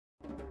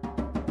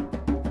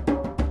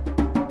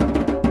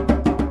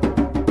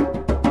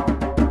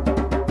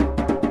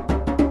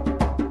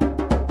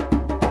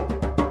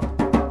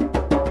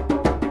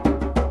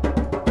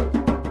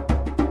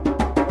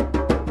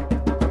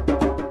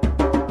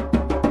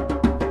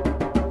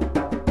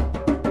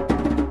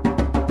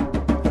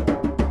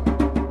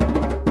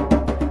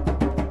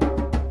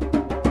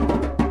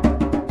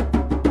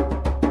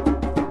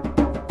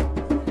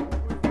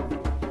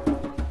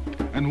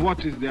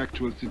what is the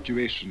actual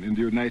situation in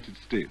the United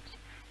States,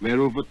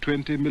 where over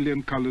 20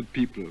 million colored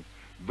people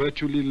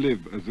virtually live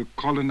as a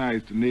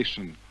colonized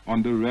nation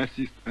under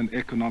racist and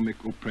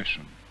economic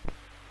oppression?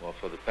 Well,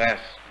 for the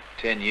past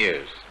 10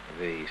 years,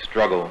 the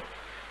struggle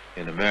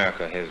in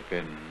America has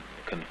been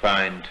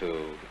confined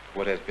to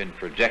what has been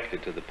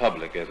projected to the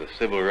public as a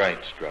civil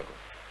rights struggle.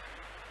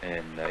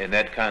 And in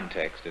that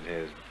context, it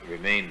has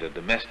remained a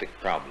domestic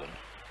problem.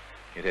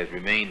 It has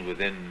remained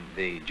within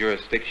the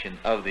jurisdiction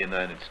of the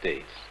United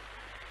States.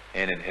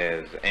 And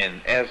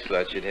as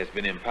such, it has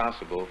been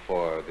impossible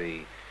for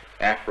the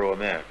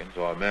Afro-Americans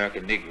or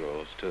American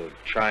Negroes to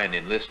try and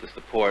enlist the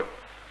support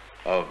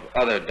of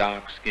other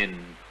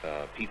dark-skinned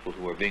people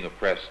who are being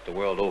oppressed the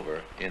world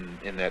over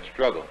in that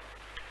struggle.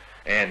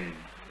 And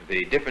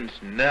the difference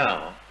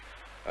now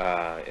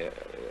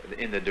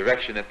in the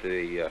direction that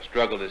the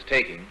struggle is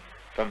taking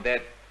from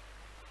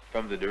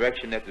the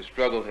direction that the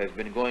struggle has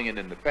been going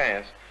in the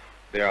past,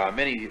 there are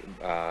many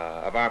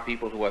of our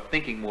people who are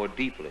thinking more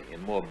deeply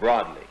and more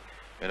broadly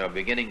and are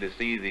beginning to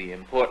see the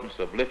importance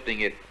of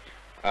lifting it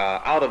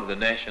out of the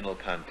national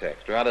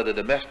context or out of the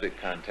domestic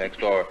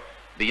context or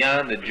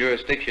beyond the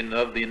jurisdiction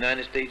of the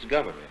United States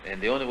government. And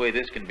the only way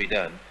this can be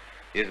done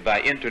is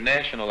by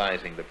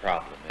internationalizing the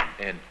problem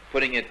and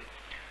putting it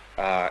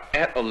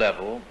at a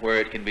level where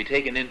it can be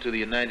taken into the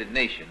United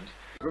Nations.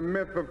 The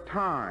myth of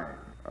time.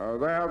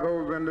 There are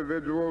those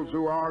individuals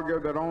who argue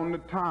that only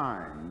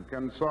time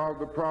can solve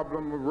the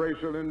problem of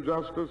racial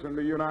injustice in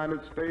the United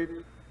States.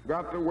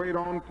 Got to wait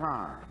on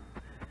time.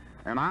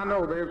 And I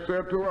know they've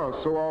said to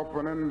us so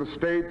often in the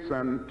States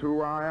and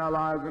to our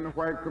allies in the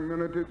white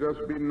community,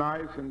 just be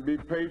nice and be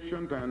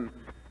patient and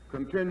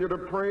continue to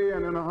pray,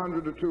 and in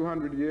 100 to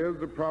 200 years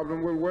the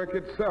problem will work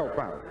itself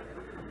out.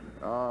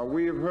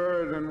 We've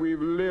heard and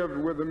we've lived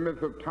with the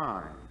myth of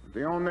time.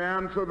 The only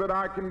answer that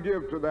I can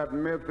give to that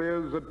myth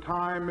is that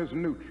time is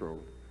neutral.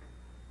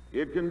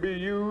 It can be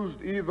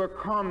used either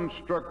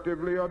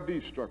constructively or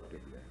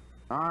destructively.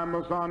 I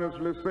must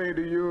honestly say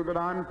to you that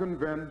I'm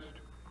convinced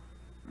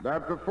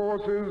that the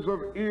forces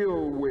of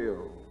ill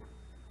will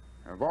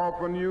have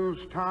often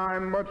used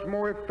time much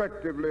more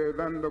effectively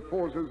than the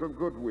forces of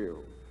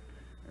goodwill.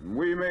 And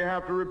we may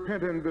have to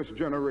repent in this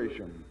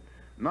generation,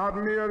 not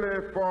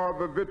merely for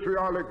the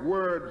vitriolic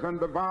words and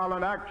the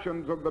violent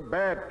actions of the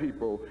bad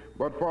people,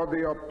 but for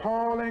the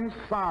appalling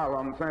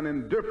silence and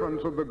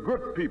indifference of the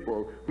good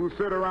people who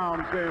sit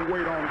around saying,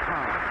 wait on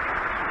time.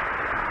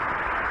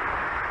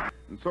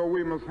 And so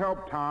we must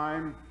help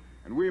time,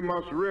 and we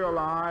must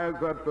realize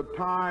that the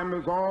time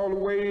is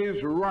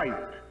always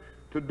right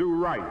to do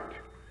right.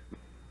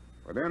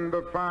 But in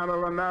the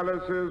final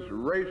analysis,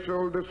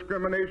 racial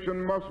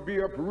discrimination must be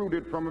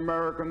uprooted from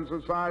American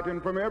society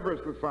and from every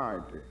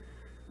society,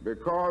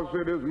 because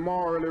it is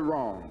morally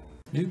wrong.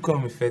 You can call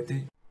me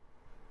Fetty.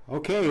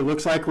 Okay, it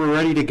looks like we're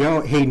ready to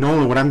go. Hey,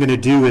 Nolan, what I'm going to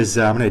do is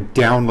I'm going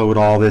to download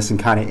all this and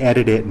kind of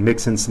edit it and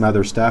mix in some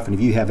other stuff. And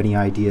if you have any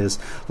ideas,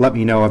 let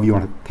me know if you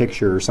want a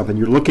picture or something.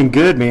 You're looking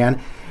good, man.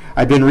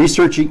 I've been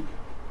researching.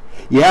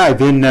 Yeah, I've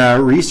been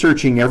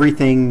researching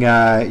everything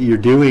you're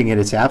doing, and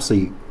it's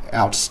absolutely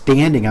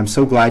outstanding. I'm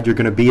so glad you're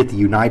going to be at the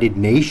United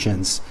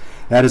Nations.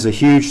 That is a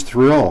huge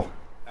thrill.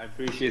 I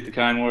appreciate the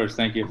kind words.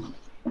 Thank you.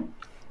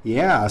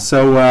 Yeah,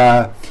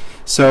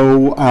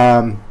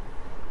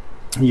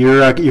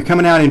 you're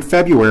coming out in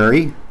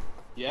February.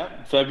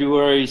 Yeah,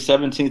 February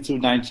 17th through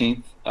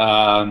 19th.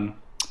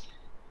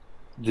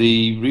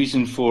 The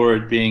reason for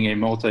it being a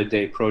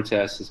multi-day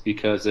protest is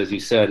because, as you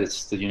said,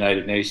 it's the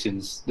United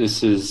Nations.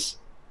 This is,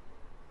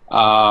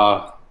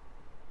 I'm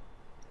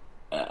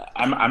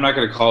not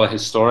going to call it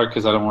historic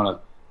because I don't want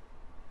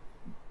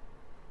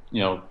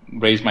to,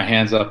 raise my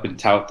hands up and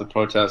tout the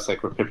protest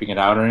like we're pimping it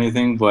out or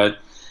anything, but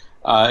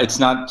it's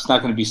not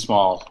going to be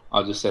small.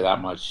 I'll just say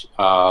that much.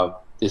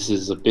 This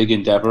is a big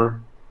endeavor.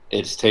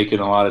 It's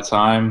taken a lot of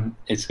time.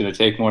 It's going to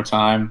take more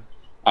time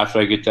after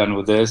I get done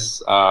with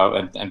this.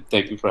 And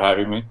thank you for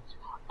having me.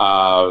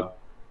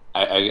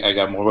 I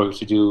got more work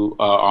to do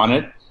on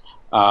it,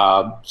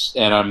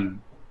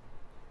 and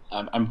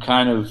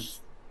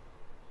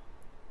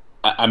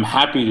I'm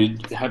happy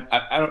to have.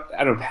 I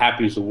don't know if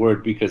happy is a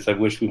word because I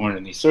wish we weren't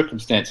in these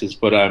circumstances,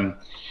 but I'm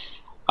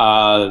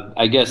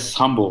I guess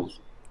humbled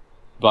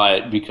by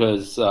it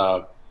because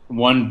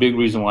one big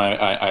reason why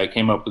I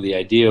came up with the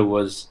idea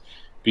was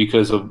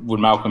because of what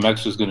Malcolm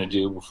X was going to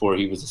do before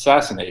he was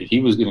assassinated. He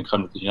was going to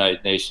come to the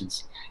United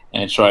Nations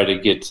and try to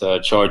get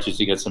charges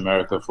against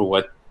America for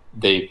what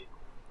they've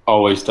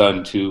always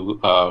done to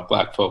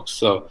black folks.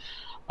 So,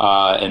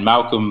 and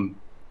Malcolm,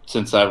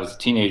 since I was a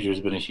teenager, has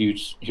been a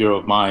huge hero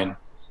of mine.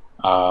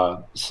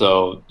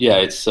 So yeah,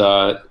 it's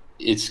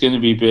going to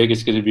be big.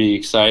 It's going to be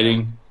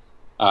exciting.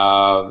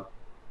 And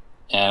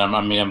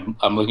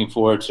I'm looking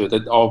forward to it.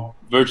 That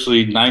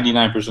virtually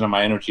 99% of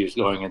my energy is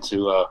going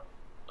into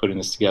putting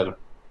this together.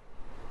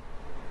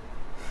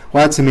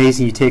 Well, that's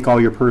amazing. You take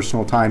all your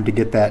personal time to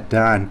get that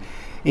done.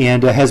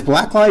 And has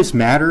Black Lives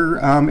Matter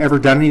ever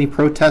done any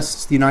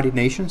protests at the United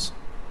Nations?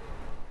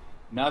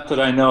 Not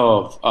that I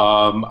know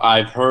of.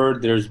 I've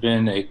heard there's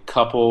been a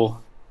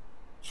couple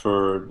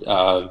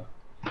for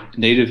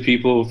Native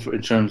people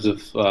in terms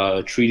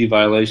of treaty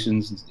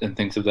violations and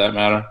things of that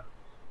matter.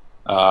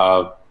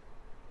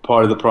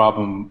 Part of the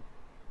problem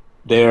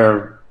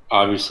there,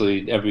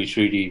 obviously, every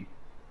treaty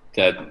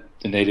that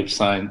the natives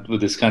signed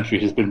with this country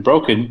has been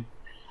broken.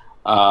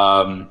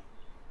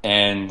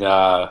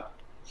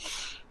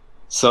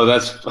 So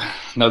that's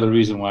another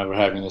reason why we're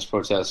having this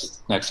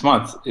protest next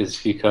month, is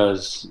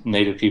because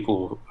Native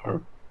people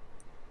are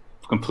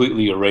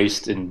completely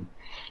erased and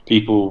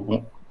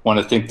people want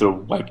to think they're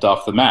wiped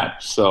off the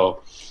map.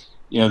 So,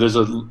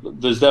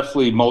 there's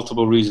definitely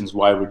multiple reasons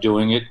why we're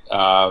doing it.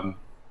 And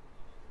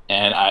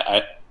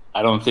I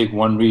don't think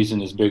one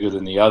reason is bigger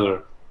than the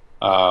other,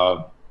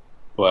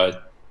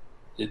 but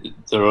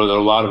there are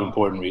a lot of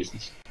important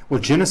reasons. Well,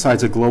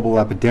 genocide's a global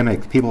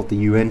epidemic. People at the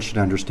UN should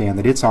understand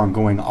that it's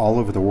ongoing all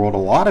over the world. A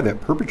lot of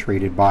it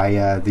perpetrated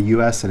by the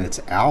U.S. and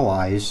its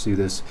allies through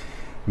this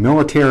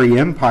military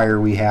empire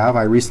we have.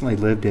 I recently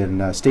lived in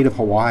the state of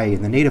Hawaii,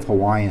 and the Native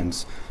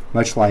Hawaiians,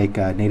 much like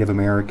Native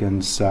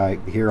Americans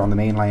here on the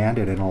mainland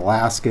and in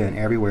Alaska and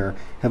everywhere,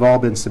 have all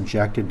been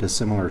subjected to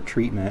similar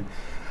treatment.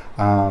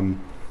 How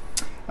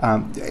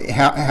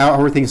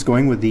are things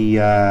going with the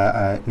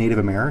Native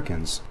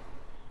Americans?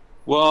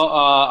 Well,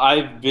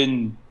 I've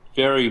been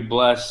very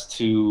blessed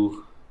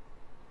to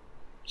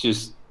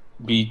just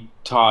be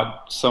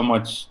taught so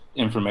much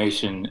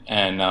information,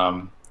 and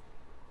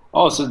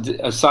also,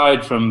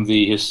 aside from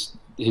the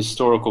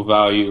historical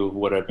value of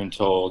what I've been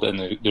told and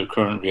the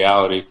current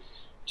reality,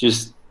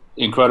 just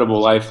incredible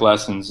life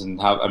lessons, and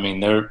how, I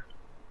mean,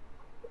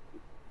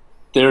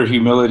 their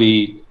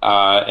humility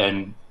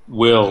and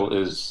will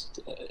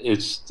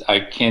it's I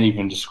can't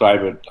even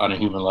describe it on a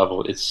human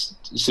level. It's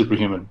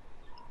superhuman.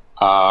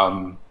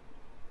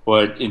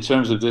 But in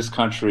terms of this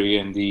country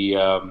and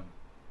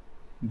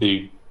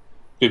the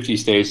 50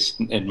 states,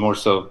 and more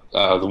so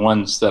the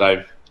ones that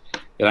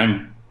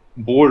I'm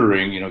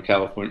bordering,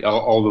 California,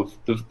 all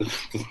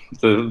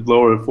the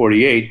lower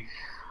 48.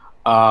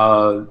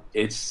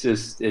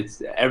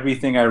 It's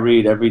everything I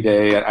read every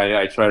day.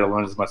 I try to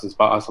learn as much as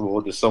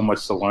possible. There's so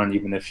much to learn,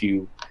 even if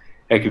you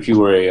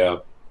were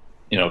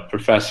a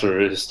professor,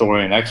 a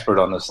historian, expert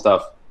on this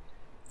stuff.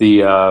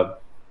 The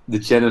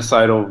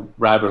genocidal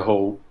rabbit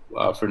hole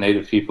for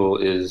Native people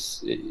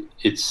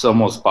it's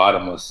almost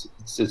bottomless.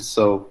 It's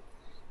so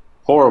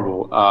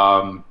horrible.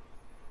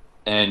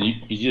 And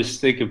you just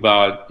think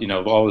about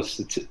all the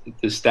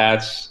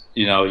stats.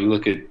 You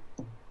look at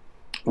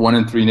 1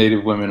 in 3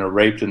 Native women are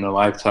raped in their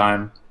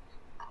lifetime.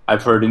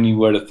 I've heard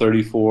anywhere to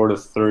 34 to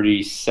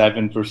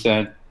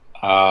 37%,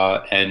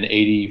 and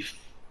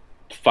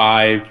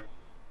 85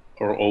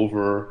 or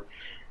over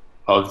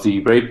of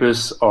the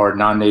rapists are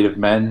non-Native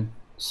men,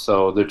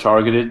 so they're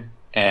targeted.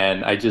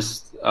 And I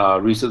just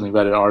recently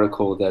read an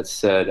article that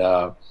said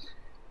that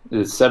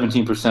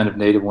 17% of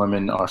Native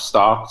women are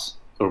stalked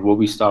or will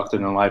be stalked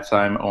in their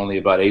lifetime. Only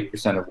about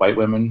 8% of white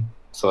women.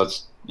 So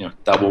that's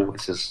double,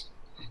 which just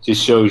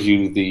shows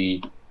you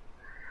the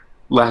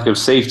lack of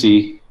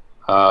safety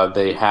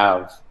they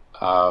have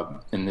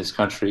in this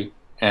country.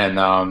 And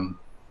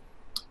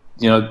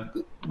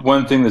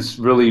one thing that's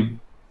really,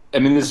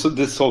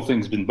 this whole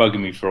thing's been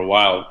bugging me for a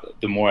while.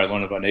 The more I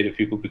learn about Native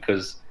people,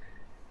 because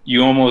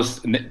you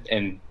almost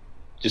and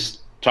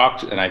just talk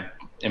to, and I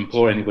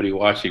implore anybody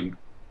watching,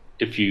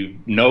 if you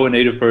know a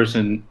Native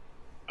person,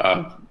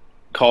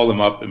 call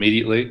them up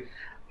immediately.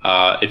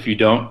 If you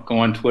don't, go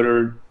on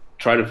Twitter,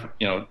 try to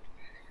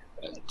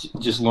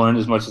just learn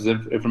as much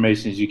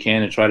information as you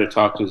can, and try to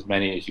talk to as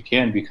many as you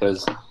can,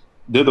 because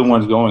they're the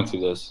ones going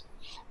through this,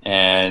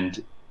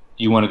 and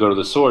you want to go to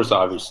the source,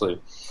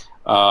 obviously.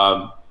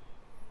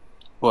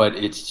 But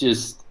it's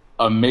just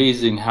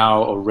amazing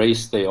how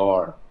erased they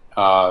are.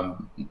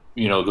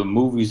 The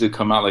movies that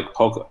come out, like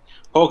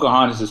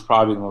Pocahontas is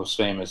probably the most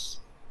famous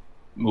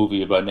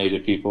movie about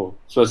Native people,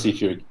 especially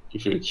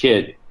if you're a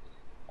kid.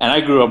 And I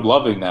grew up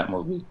loving that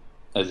movie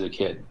as a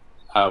kid.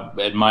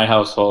 At my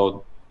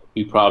household,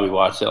 we probably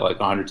watched it like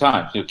 100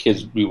 times.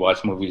 Kids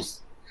rewatch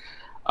movies.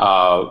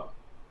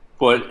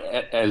 But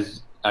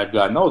as I've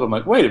gotten older, I'm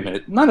like, wait a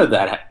minute, none of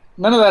that happened.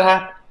 None of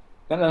that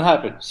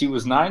happened. She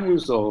was 9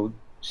 years old.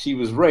 She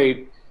was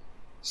raped.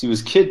 She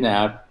was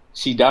kidnapped.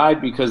 She died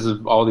because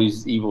of all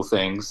these evil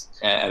things.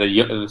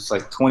 It was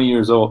like 20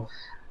 years old.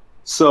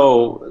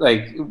 So,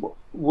 like,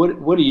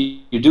 what are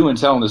you doing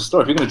telling this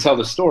story? If you're going to tell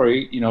the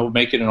story,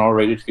 make it an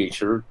R-rated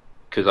feature,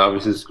 because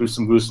obviously there's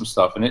some gruesome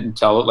stuff in it, and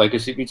tell it like it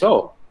should be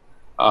told.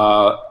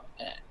 And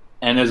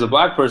as a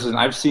black person,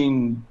 I've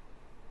seen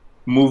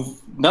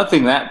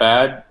nothing that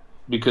bad,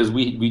 because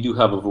we do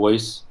have a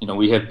voice.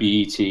 We have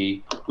BET,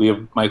 we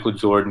have Michael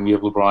Jordan, we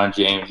have LeBron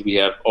James, we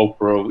have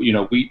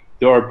Oprah.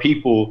 There are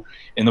people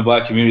in the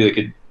black community that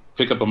could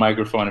pick up a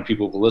microphone and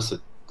people will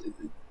listen.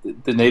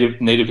 The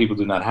native people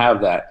do not have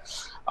that.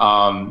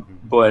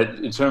 But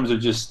in terms of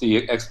just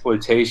the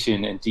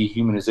exploitation and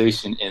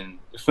dehumanization in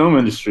the film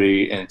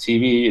industry and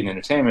TV and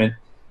entertainment,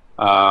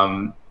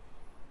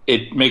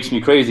 it makes me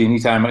crazy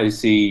anytime I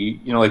see,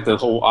 like the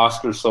whole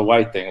Oscars so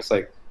white thing. It's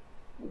like,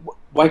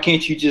 why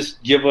can't you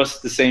just give us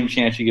the same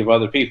chance you give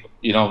other people?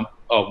 You know,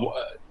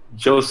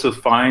 Joseph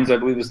Fiennes, I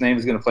believe his name,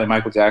 is going to play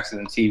Michael Jackson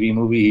in a TV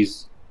movie.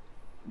 He's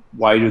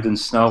whiter than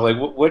snow. Like,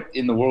 what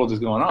in the world is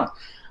going on?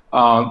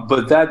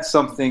 But that's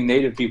something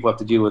Native people have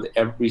to deal with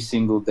every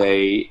single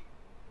day,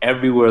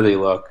 everywhere they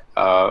look,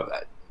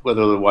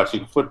 whether they're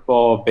watching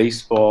football,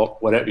 baseball,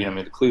 whatever. You know, I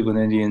mean, the Cleveland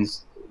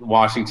Indians,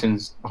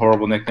 Washington's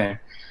horrible nickname.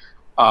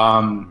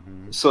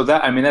 So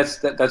that, I mean,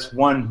 that's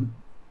one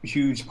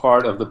huge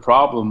part of the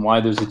problem why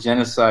there's a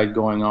genocide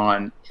going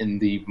on in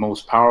the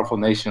most powerful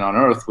nation on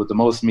earth with the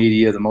most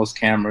media, the most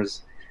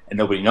cameras, and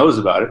nobody knows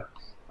about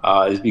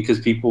it, is because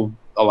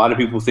a lot of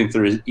people think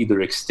they're either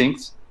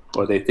extinct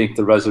or they think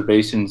the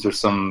reservations are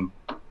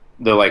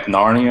they're like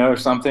Narnia or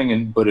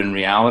something, but in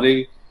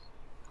reality,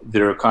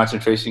 they're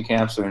concentration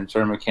camps or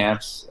internment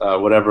camps,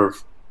 whatever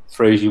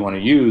phrase you want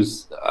to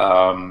use.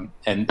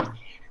 And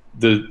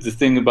the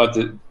thing about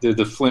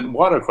the Flint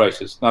water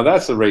crisis, now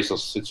that's a racial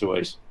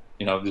situation.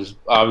 You know, there's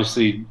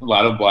obviously a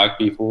lot of black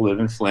people live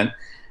in Flint,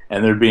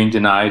 and they're being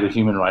denied a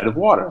human right of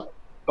water.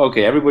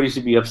 Okay, everybody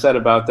should be upset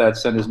about that.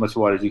 Send as much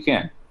water as you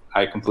can.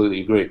 I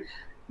completely agree.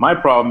 My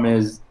problem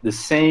is the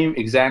same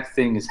exact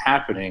thing is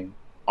happening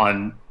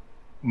on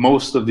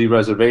most of the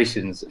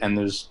reservations, and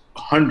there's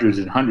hundreds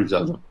and hundreds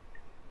of them,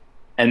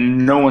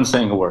 and no one's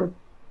saying a word.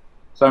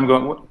 So I'm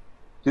going, what,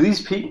 do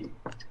these people?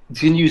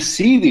 Can you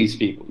see these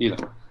people? You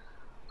know.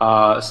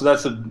 So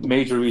that's a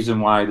major reason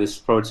why this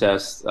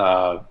protest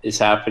is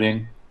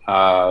happening.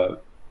 And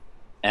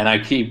I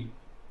keep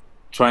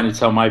trying to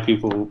tell my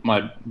people,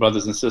 my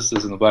brothers and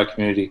sisters in the black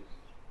community,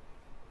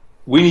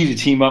 we need to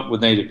team up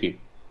with Native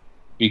people.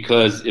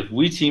 Because if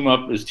we team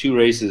up as two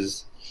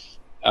races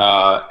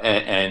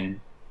and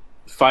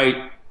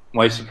fight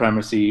white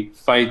supremacy,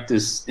 fight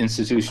this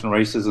institutional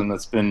racism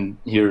that's been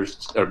here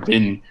or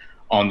been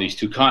on these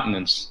two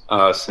continents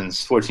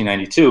since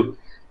 1492,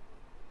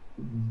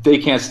 they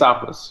can't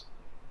stop us.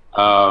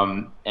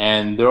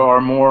 And there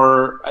are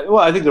more, well,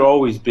 I think there have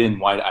always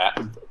been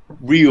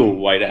real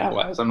white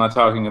allies. I'm not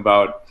talking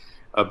about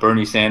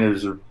Bernie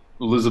Sanders or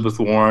Elizabeth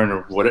Warren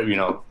or whatever, you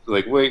know,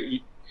 like,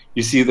 wait,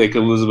 you see, like,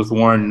 Elizabeth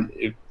Warren,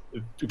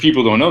 if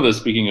people don't know this,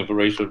 speaking of a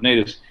race of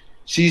natives,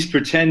 she's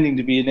pretending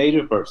to be a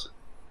native person.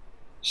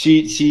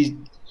 She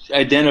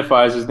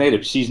identifies as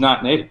native. She's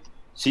not native.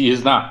 She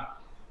is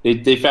not.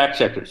 They fact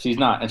checked her. She's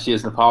not. And she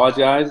hasn't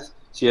apologized.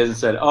 She hasn't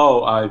said,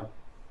 oh, I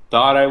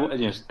thought I was,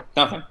 you know,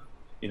 nothing,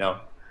 you know.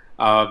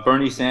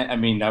 Bernie Sanders, I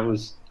mean, I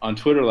was on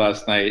Twitter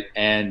last night,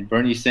 and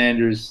Bernie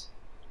Sanders,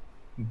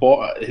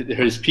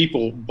 his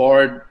people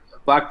barred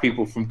black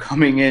people from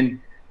coming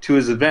in to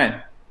his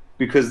event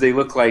because they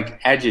look like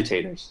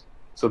agitators.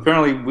 So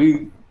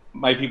apparently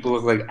my people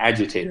look like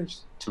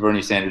agitators to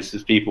Bernie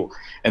Sanders' people.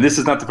 And this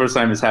is not the first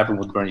time this happened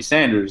with Bernie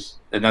Sanders,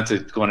 and not to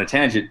go on a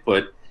tangent,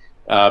 but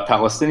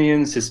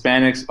Palestinians,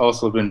 Hispanics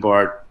also have been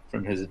barred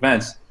from his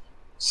events.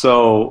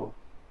 So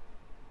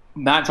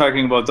not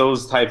talking about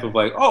those type of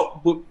like,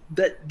 oh,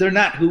 they're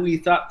not who we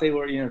thought they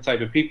were, you know,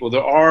 type of people.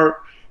 There are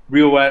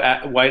real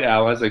white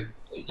allies like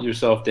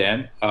yourself,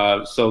 Dan.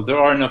 So there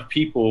are enough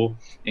people,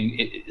 and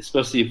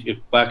especially if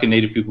black and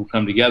native people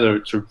come together,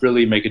 to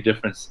really make a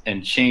difference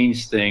and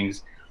change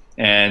things.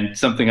 And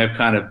something I've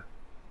kind of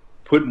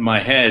put in my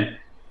head,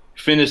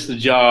 finish the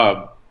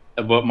job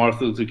of what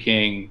Martin Luther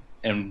King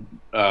and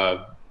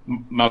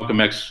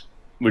Malcolm X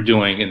were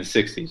doing in the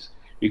 60s.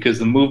 Because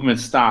the movement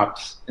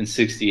stopped in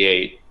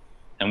 68,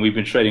 and we've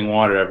been treading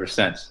water ever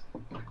since.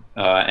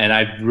 And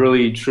I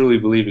really, truly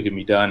believe it can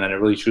be done, and I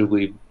really,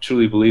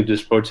 truly believe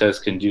this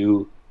protest can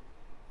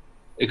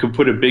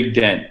put a big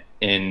dent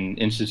in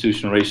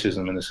institutional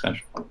racism in this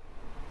country.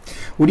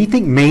 What do you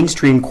think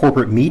mainstream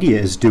corporate media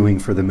is doing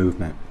for the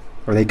movement?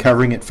 Are they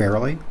covering it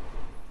fairly?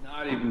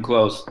 Not even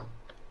close.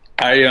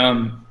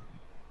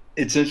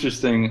 It's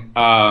interesting.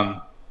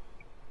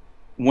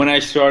 When I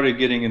started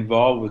getting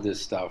involved with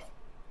this stuff,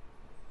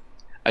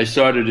 I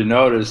started to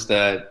notice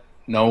that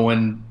no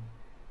one,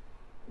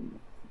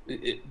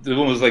 it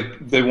was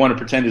like they want to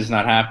pretend it's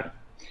not happening.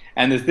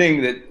 And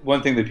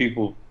one thing that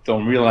people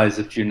don't realize,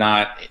 if you're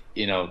not,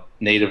 you know,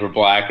 native or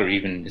black or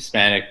even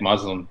Hispanic,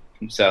 Muslim,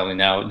 sadly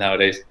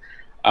nowadays,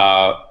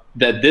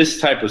 that this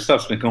type of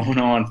stuff's been going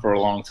on for a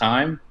long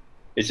time.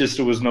 It's just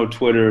there was no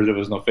Twitter, there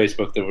was no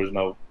Facebook, there was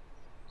no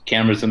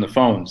cameras in the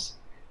phones.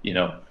 You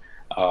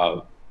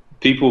know,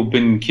 people have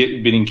been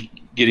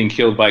getting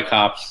killed by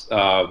cops.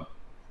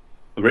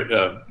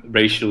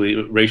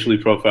 Racially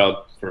profiled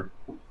for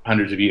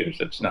hundreds of years.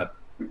 That's not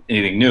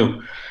anything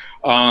new.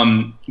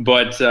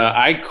 But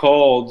I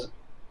called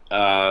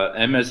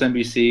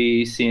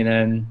MSNBC,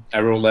 CNN.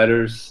 I wrote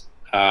letters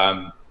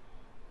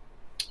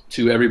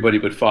to everybody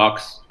but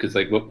Fox, because,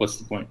 like, what's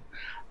the point?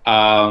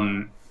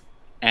 And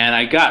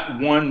I got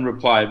one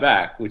reply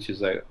back, which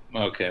is like,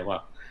 okay,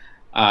 well.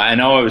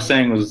 And all I was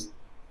saying was,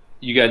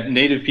 you got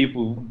native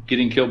people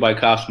getting killed by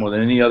cops more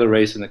than any other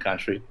race in the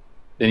country.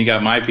 Then you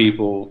got my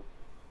people,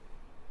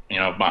 you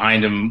know,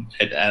 behind him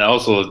at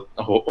also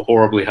a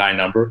horribly high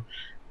number.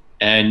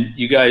 And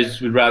you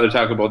guys would rather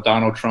talk about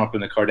Donald Trump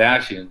and the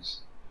Kardashians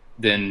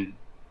than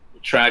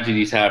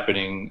tragedies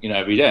happening,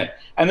 every day.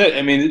 And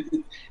I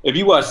mean, if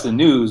you watch the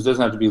news, it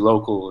doesn't have to be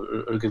local,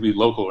 or it could be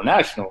local or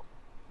national.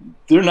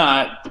 They're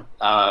not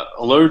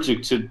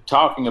allergic to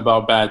talking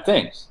about bad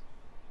things.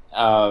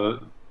 So,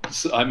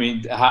 I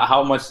mean,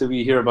 how much did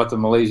we hear about the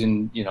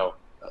Malaysian,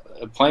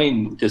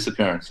 plane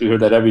disappearance? We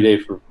heard that every day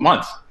for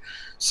months.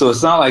 So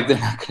it's not like they're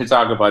not going to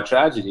talk about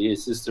tragedy.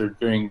 It's just they're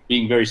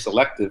being very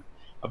selective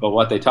about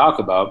what they talk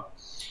about.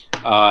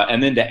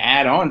 And then to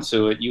add on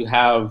to it, you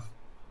have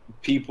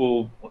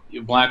people,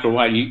 black or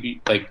white,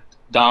 like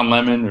Don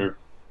Lemon or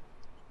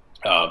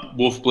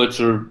Wolf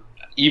Blitzer,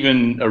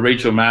 even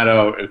Rachel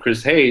Maddow or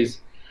Chris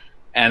Hayes.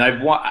 And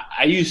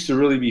I used to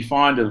really be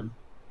fond of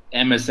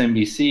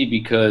MSNBC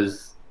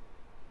because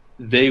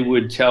they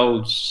would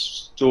tell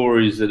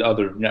stories that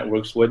other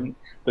networks wouldn't.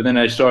 But then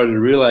I started to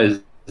realize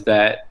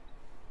that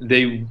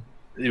they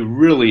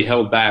really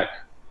held back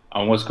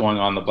on what's going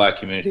on in the black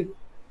community.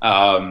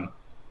 The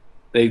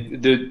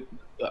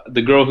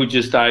girl who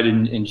just died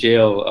in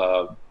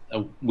jail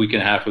a week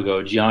and a half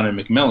ago, Gianna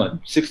McMillan,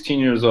 16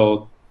 years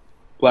old,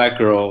 black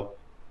girl,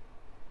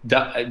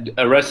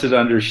 arrested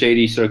under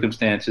shady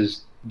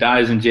circumstances,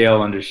 dies in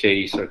jail under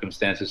shady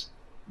circumstances.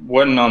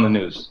 Wasn't on the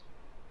news,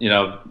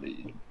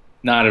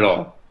 not at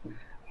all.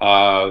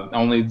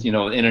 Only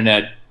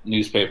internet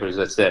newspapers.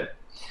 That's it.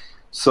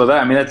 So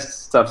that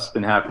stuff's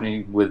been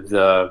happening with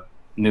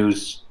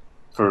news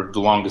for the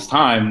longest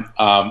time.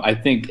 I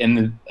think,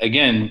 and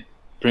again,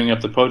 bringing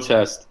up the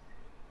protest,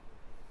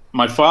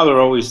 my father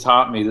always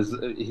taught me this.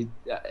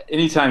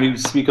 Anytime he would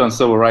speak on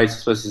civil rights,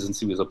 especially since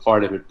he was a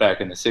part of it back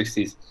in the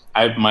 '60s,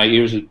 my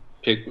ears would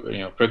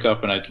prick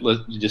up, and I'd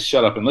just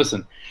shut up and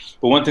listen.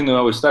 But one thing that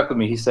always stuck with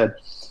me, he said,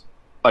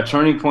 a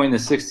turning point in the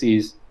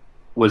 '60s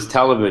was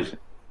television,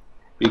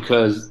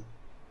 because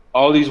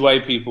all these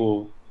white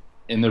people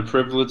in their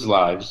privileged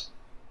lives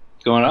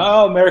going,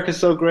 oh, America's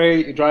so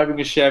great, you're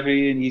driving a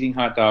Chevy and eating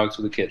hot dogs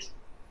with the kids.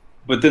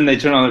 But then they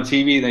turn on their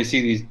TV and they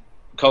see these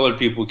colored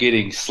people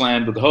getting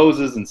slammed with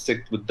hoses and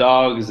sticked with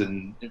dogs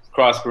and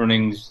cross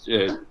burnings,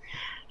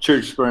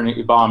 church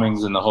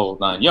bombings, and the whole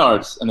 9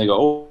 yards. And they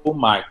go, oh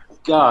my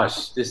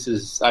gosh,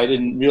 I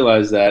didn't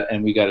realize that,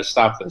 and we got to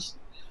stop this.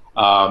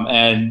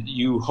 And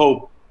you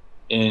hope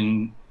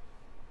in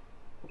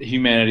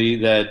humanity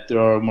that there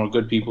are more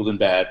good people than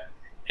bad.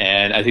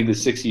 And I think the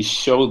 '60s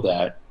showed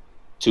that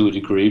to a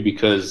degree,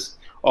 because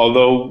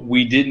although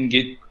we didn't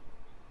get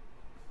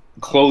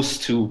close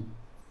to,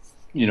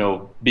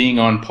 being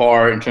on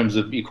par in terms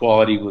of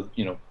equality with,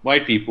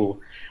 white people,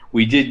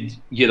 we did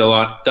get a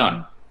lot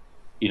done.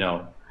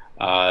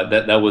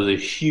 That was a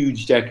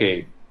huge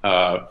decade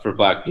for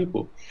black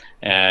people.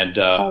 And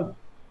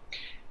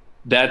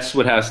that's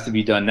what has to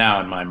be done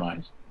now in my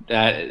mind.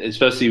 That,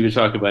 especially if you're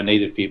talking about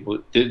Native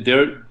people,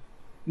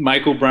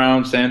 Michael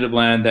Brown, Sandra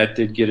Bland, that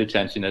did get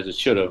attention, as it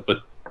should have,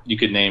 but you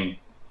could name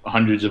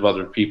hundreds of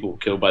other people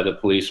killed by the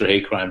police or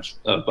hate crimes,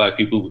 black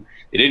people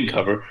they didn't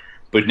cover,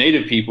 but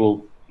Native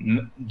people,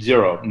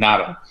 zero,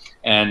 nada.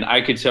 And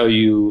I could tell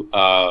you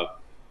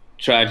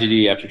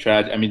tragedy after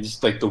tragedy,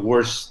 just like the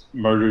worst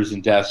murders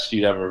and deaths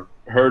you'd ever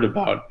heard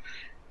about.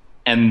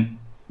 And,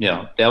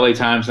 the LA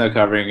Times not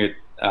covering it,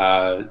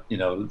 the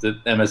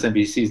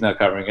MSNBC is not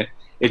covering it.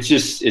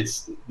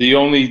 It's the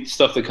only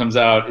stuff that comes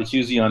out, it's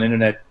usually on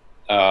internet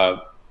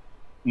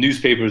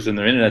newspapers and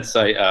their internet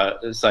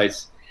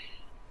sites.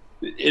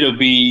 It'll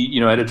be,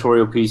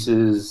 editorial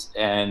pieces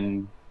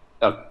and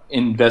an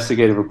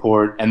investigative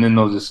report, and then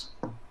they'll just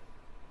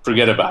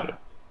forget about it.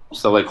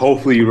 So, like,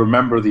 hopefully you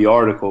remember the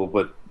article,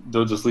 but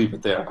they'll just leave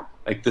it there.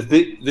 Like,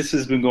 this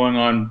has been going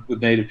on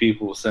with Native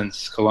people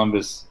since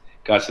Columbus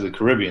got to the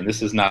Caribbean. This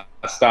has not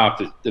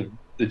stopped. The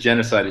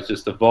genocide has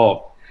just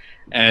evolved.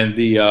 And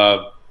the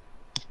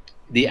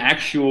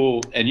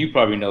actual, and you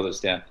probably know this,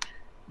 Dan,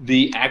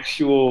 the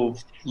actual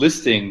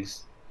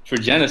listings for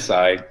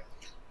genocide,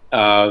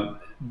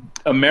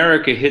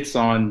 America hits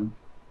on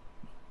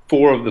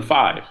 4 of the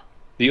 5.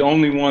 The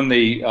only one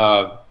they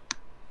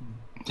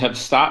have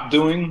stopped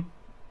doing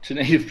to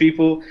Native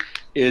people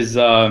is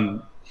they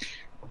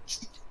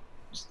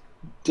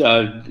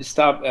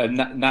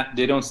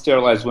don't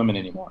sterilize women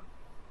anymore,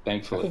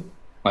 thankfully.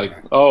 Like,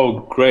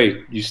 oh,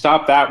 great, you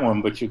stopped that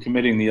one, but you're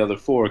committing the other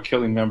 4,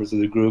 killing members of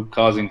the group,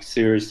 causing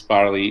serious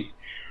bodily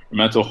or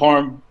mental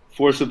harm,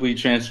 forcibly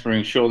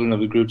transferring children of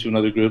the group to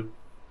another group.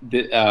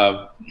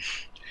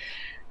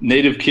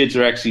 Native kids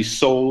are actually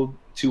sold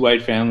to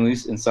white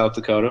families in South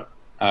Dakota,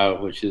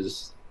 which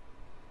is,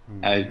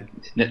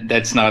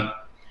 that's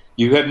not,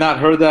 you have not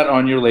heard that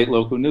on your late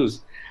local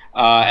news.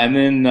 And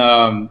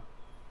then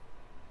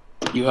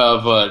you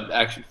have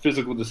actual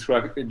physical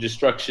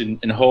destruction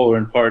in whole or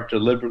in part,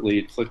 deliberately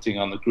inflicting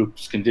on the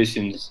group's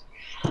conditions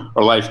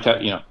or life,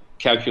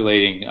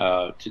 calculating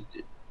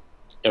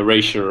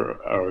erasure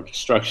or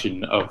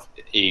destruction of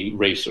a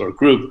race or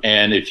group.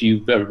 And if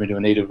you've ever been to a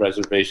Native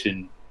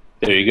reservation,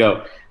 there you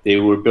go. They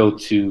were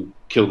built to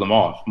kill them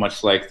off,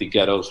 much like the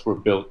ghettos were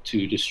built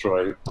to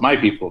destroy my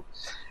people.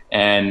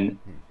 And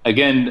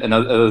again,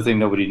 another thing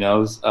nobody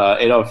knows,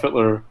 Adolf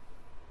Hitler,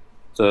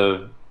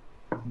 the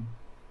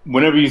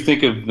whenever you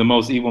think of the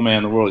most evil man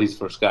in the world, he's the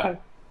first guy.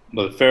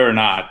 But fair or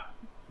not,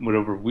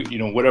 whatever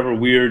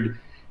weird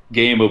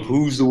game of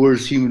who's the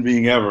worst human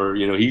being ever,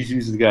 he's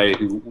usually the guy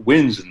who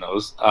wins in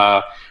those.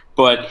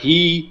 But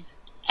he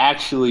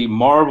actually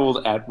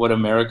marveled at what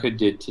America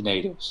did to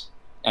natives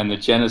and the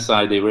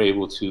genocide they were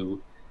able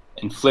to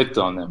inflict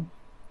on them.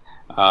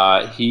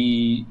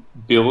 He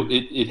built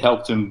it. It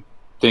helped him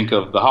think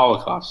of the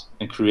Holocaust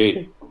and create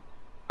it.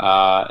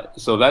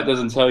 So that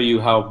doesn't tell you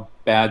how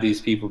bad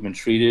these people have been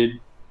treated,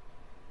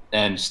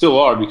 and still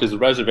are, because the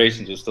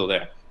reservations are still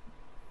there.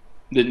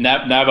 The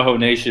Navajo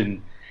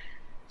Nation,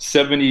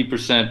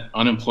 70%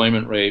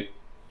 unemployment rate,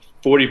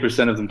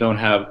 40% of them don't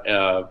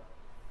have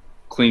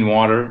clean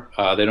water.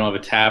 They don't have a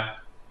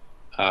tap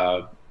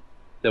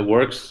that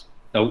works.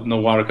 No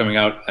water coming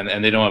out,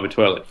 and they don't have a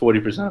toilet.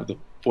 40% of them.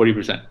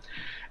 40%,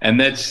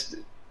 and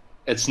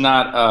it's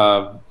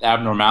not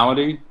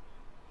abnormality.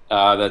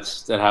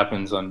 That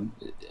happens on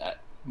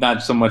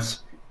not so much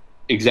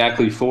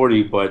exactly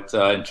 40, but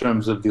in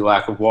terms of the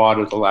lack of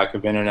water, the lack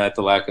of internet,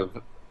 the lack of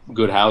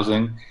good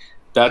housing,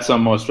 that's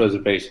on most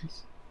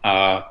reservations.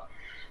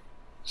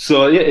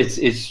 So yeah,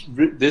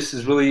 this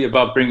is really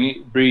about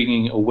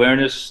bringing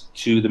awareness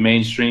to the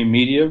mainstream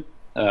media,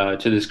 to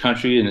this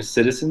country and its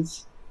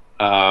citizens,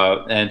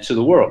 and to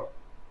the world.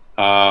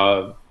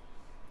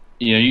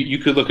 You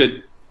could look at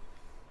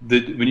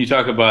when you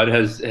talk about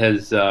has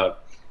the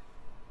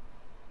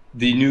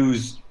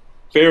news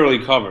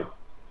fairly covered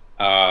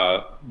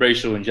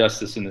racial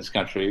injustice in this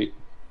country.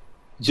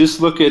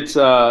 Just look at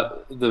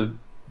the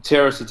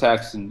terrorist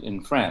attacks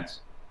in France.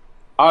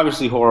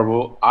 Obviously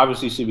horrible,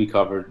 obviously should be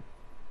covered,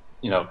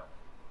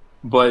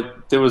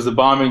 but there was the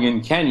bombing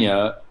in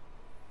Kenya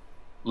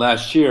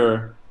last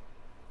year,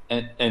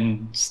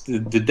 and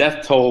the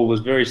death toll was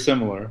very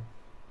similar.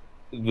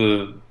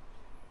 The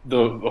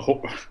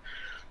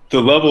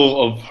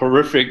level of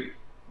horrific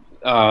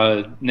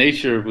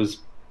nature was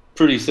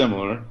pretty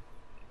similar,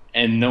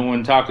 and no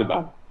one talked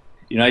about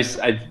it.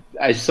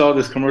 I saw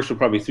this commercial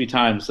probably 3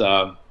 times.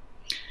 I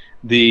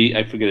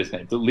forget his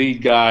name. The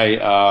lead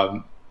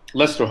guy,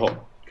 Lester Holt,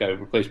 guy who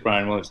replaced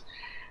Brian Williams.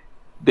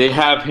 They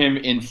have him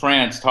in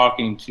France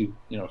talking to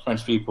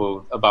French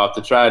people about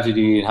the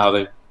tragedy and how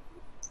they're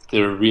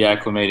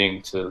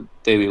reacclimating to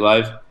daily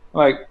life.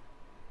 Like,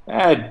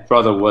 that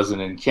brother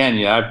wasn't in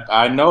Kenya.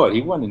 I know it.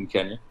 He wasn't in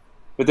Kenya.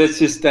 But that's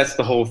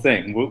the whole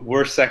thing.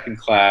 We're second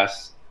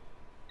class.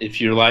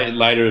 If you're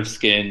lighter of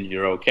skin,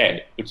 you're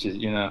okay. Which is,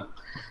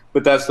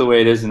 but that's the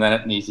way it is, and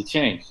that needs to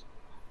change.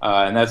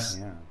 And that's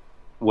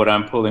what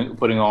I'm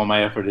putting all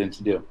my effort in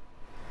to do.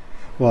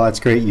 Well,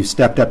 that's great. You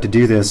stepped up to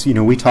do this.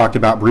 We talked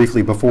about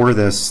briefly before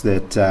this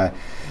that,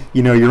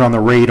 you're on the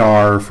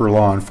radar for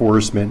law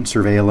enforcement and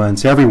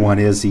surveillance. Everyone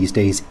is these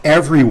days.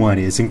 Everyone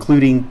is,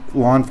 including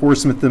law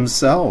enforcement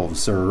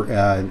themselves or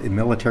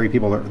military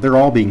people. They're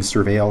all being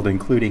surveilled,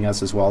 including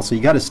us as well. So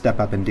you got to step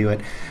up and do it.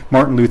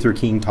 Martin Luther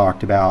King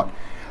talked about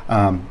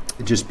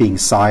just being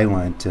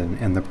silent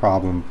and the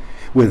problem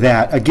with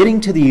that.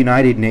 Getting to the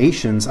United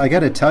Nations, I got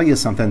to tell you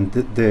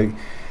something.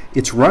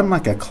 It's run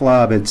like a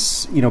club.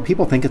 It's,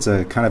 people think it's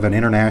a kind of an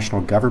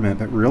international government,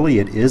 but really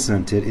it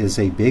isn't. It is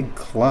a big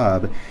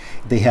club.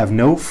 They have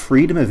no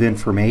Freedom of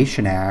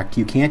Information Act.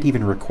 You can't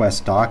even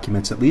request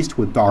documents, at least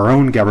with our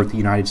own government, the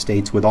United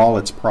States, with all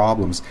its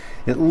problems.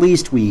 At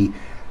least we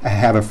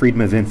have a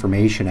Freedom of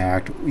Information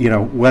Act.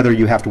 Whether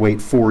you have to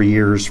wait 4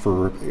 years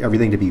for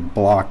everything to be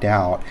blocked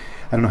out,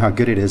 I don't know how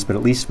good it is, but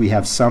at least we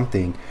have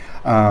something.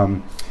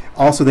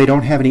 Also, they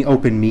don't have any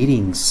open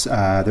meetings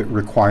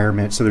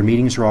requirements, so their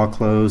meetings are all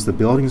closed. The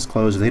building's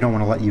closed. They don't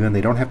want to let you in. They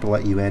don't have to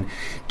let you in.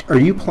 Are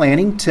you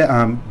planning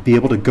to be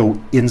able to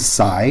go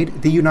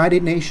inside the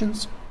United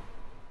Nations?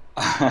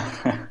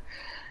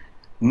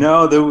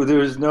 No,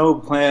 there's no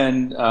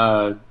plan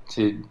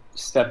to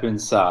step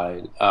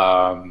inside.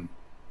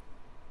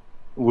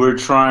 We're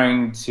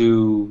trying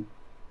to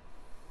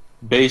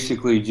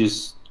basically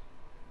just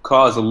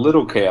cause a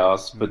little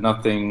chaos, but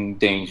nothing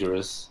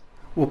dangerous.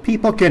 Well,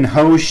 people can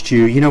host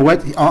you. You know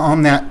what?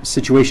 On that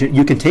situation,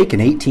 you can take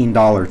an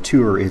 $18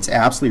 tour. It's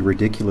absolutely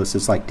ridiculous.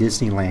 It's like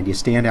Disneyland. You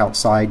stand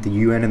outside the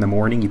UN in the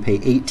morning. You pay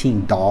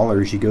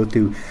 $18. You go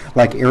through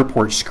like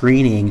airport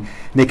screening.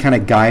 And they kind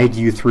of guide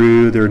you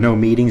through. There are no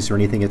meetings or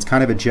anything. It's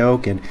kind of a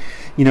joke. And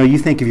you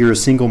think if you're a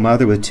single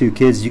mother with 2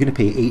 kids, you're going to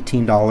pay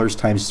 $18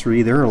 times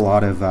 3. There are a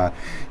lot of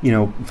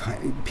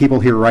people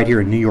right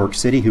here in New York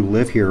City who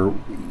live here,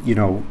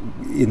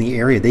 in the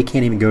area. They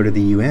can't even go to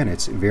the UN.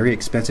 It's very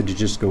expensive to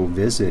just go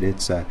visit.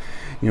 It's a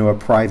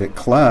private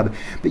club,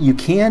 but you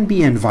can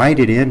be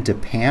invited into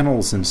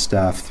panels and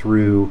stuff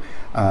through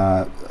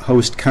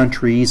host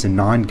countries and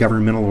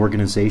non-governmental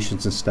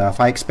organizations and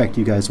stuff. I expect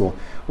you guys will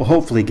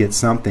hopefully get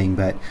something,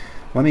 but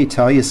let me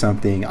tell you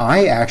something.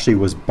 I actually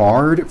was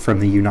barred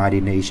from the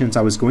United Nations.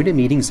 I was going to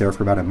meetings there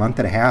for about a month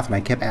and a half, and I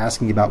kept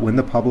asking about when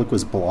the public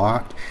was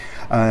blocked.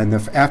 And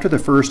after the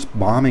first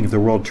bombing of the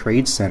World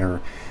Trade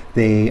Center,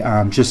 they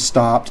just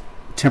stopped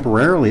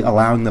temporarily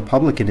allowing the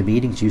public into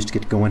meetings. You used to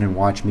get to go in and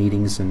watch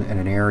meetings in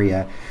an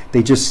area.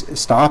 They just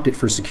stopped it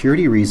for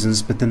security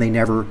reasons, but then they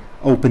never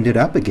opened it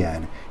up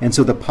again. And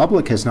so the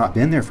public has not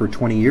been there for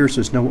 20 years.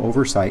 There's no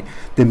oversight.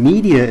 The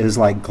media is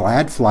like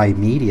Gladfly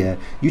media.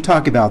 You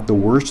talk about the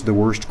worst of the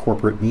worst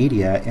corporate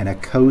media and a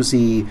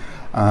cozy,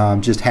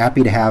 just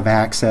happy to have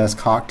access,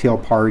 cocktail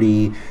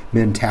party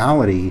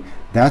mentality.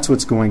 That's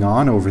what's going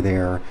on over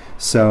there.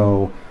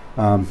 So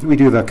we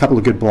do have a couple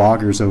of good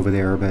bloggers over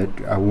there,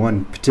 but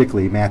one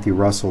particularly, Matthew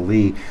Russell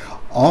Lee.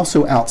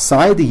 Also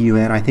outside the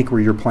UN, I think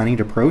where you're planning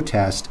to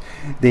protest,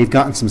 they've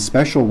gotten some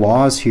special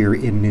laws here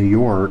in New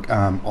York.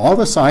 All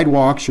the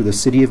sidewalks are the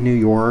city of New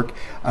York.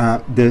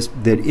 That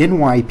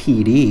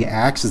NYPD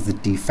acts as the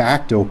de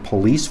facto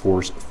police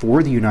force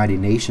for the United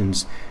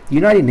Nations. The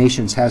United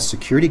Nations has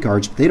security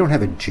guards, but they don't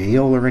have a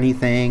jail or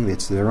anything.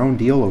 It's their own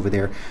deal over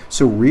there.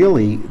 So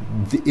really,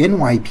 the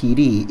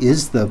NYPD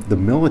is the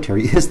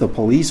military, is the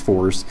police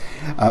force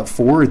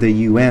for the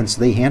UN, so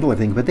they handle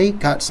everything. But they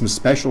got some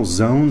special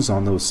zones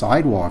on those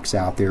sidewalks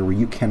out there where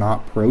you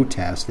cannot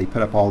protest. They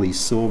put up all these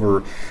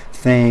silver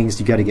things.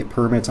 You got to get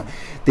permits.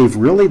 They've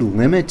really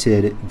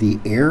limited the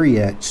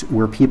area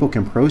where people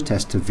can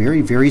protest to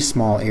very, very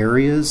small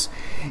areas,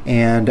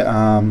 and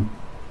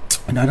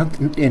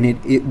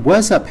it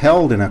was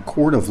upheld in a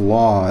court of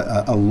law,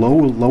 a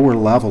lower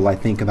level, I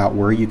think, about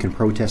where you can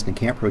protest and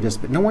can't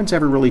protest, but no one's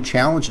ever really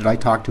challenged it. I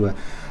talked to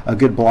a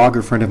good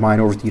blogger friend of mine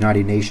over at the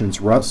United Nations,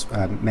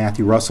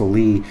 Matthew Russell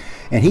Lee,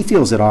 and he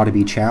feels it ought to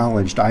be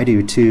challenged. I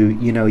do too.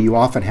 You know, you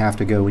often have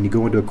to go, when you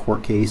go into a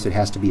court case, it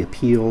has to be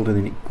appealed and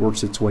then it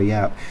works its way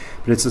up.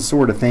 But it's the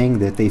sort of thing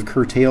that they've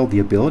curtailed the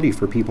ability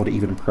for people to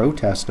even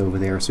protest over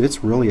there. So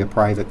it's really a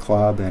private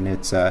club, and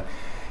it's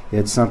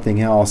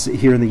something else.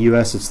 Here in the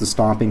U.S., it's the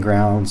stomping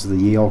grounds, the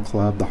Yale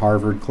Club, the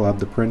Harvard Club,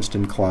 the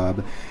Princeton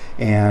Club,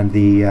 and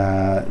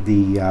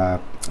the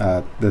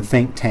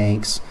think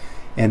tanks.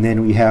 And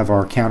then we have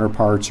our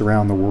counterparts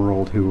around the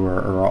world who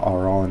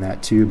are all in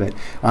that too. But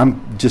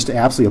I'm just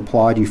absolutely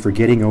applaud you for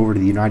getting over to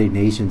the United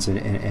Nations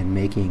and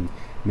making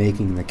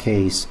the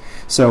case.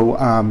 So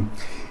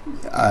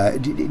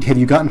have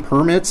you gotten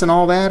permits and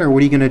all that, or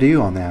what are you going to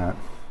do on that?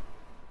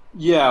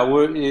 Yeah,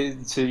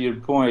 to your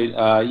point.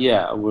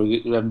 Yeah,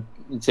 we're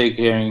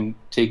taking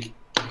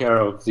care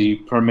of the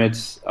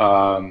permits.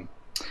 I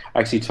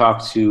actually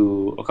talked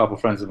to a couple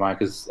friends of mine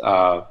because,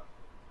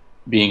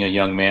 being a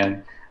young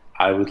man,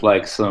 I would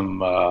like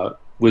some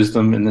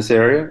wisdom in this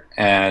area,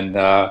 and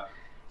I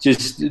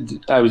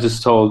was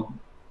just told,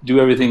 do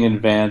everything in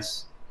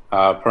advance.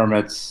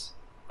 Permits,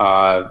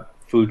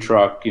 food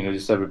truck,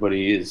 just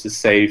everybody is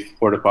safe,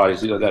 porta potties,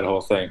 that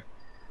whole thing.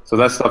 So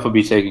that stuff will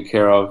be taken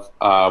care of.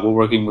 We're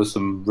working with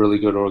some really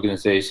good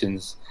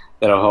organizations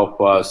that'll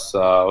help us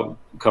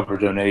cover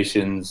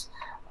donations,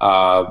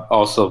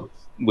 also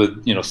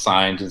with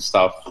signs and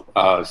stuff,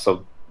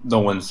 so no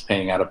one's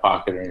paying out of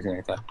pocket or anything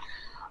like that.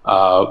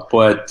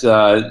 But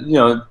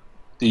the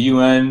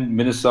UN,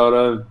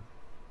 Minnesota,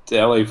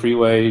 the LA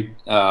Freeway,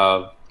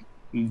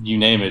 you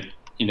name it.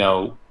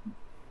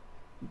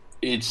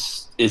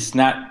 It's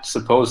not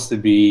supposed to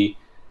be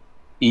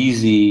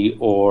easy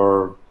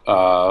or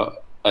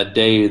a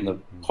day in the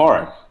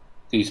park,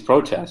 these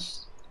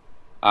protests.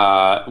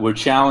 We're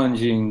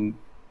challenging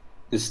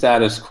the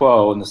status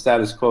quo, and the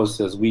status quo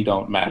says we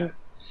don't matter.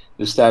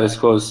 The status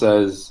quo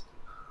says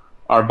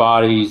our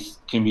bodies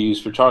can be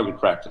used for target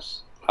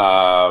practice.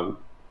 That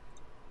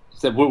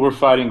we're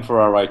fighting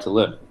for our right to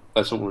live.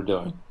 That's what we're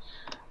doing.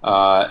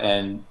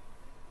 And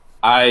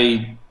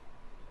I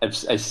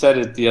said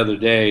it the other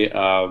day.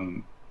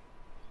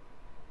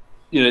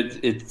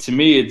 To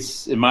me,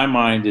 it's in my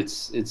mind,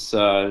 it's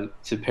to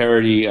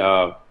parody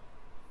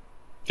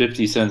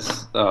 50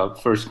 Cent's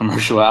first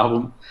commercial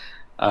album,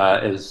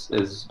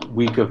 as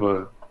weak of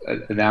an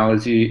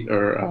analogy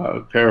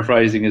or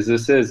paraphrasing as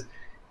this is,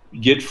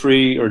 get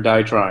free or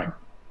die trying.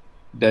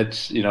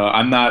 That's,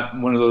 I'm not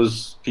one of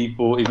those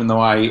people, even though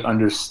I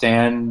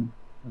understand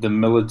the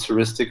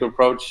militaristic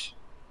approach,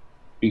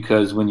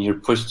 because when you're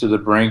pushed to the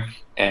brink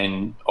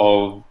and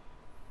all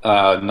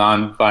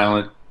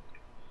nonviolent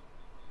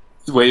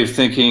way of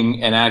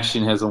thinking and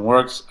action hasn't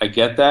worked, I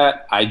get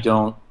that. I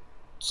don't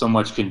so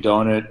much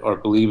condone it or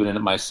believe in it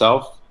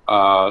myself.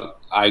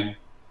 I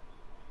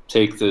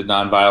take the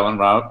nonviolent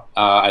route.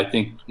 I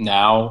think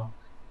now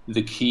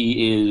the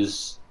key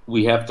is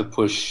we have to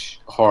push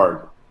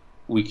hard.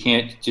 We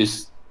can't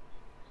just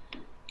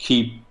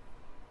keep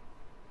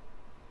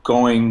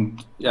going,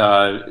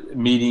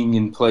 meeting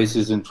in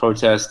places and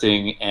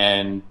protesting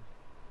and,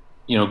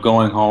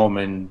 going home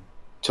and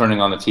turning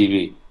on the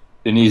TV.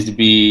 There needs to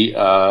be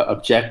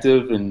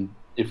objective, and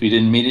if we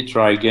didn't meet it,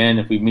 try again.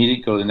 If we meet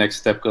it, go the next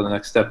step,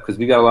 because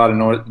we got a lot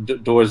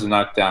of doors to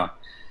knock down.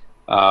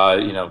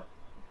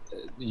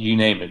 You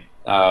name it.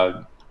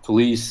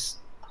 Police,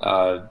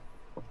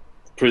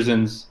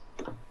 prisons,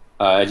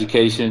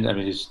 education. I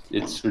mean,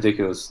 it's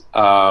ridiculous.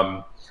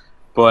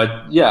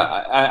 But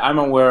yeah, I'm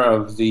aware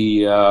of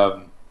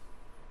the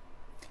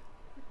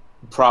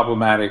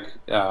problematic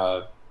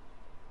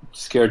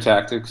scare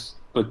tactics.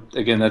 But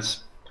again,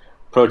 that's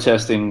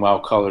protesting while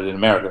colored in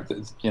America.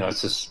 It's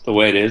just the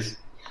way it is.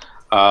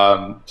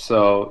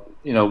 So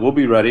we'll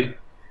be ready,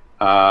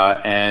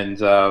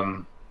 and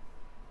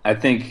I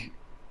think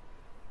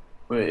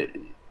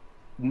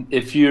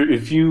if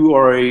you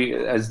are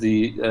as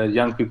the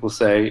young people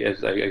say,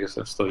 as I guess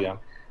I'm still young,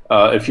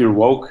 if you're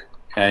woke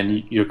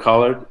and you're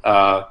colored,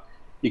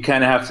 you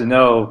kind of have to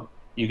know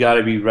you got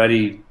to be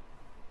ready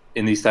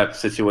in these types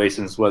of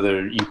situations,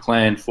 whether you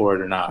plan for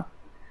it or not.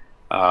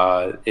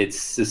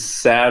 It's a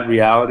sad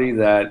reality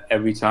that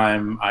every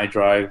time I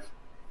drive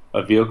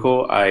a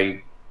vehicle,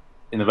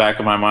 in the back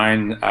of my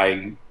mind,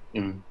 I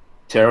am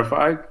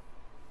terrified.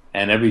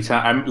 And every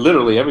time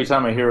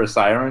I hear a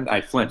siren,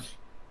 I flinch.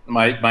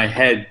 My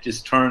head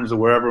just turns to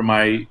wherever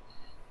my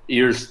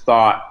ears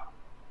thought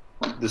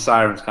the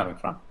siren's coming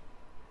from.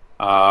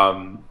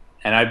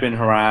 And I've been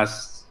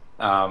harassed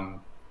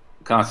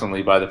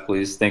constantly by the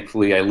police.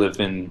 Thankfully, I live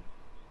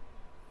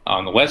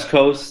on the West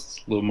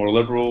Coast, a little more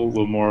liberal, a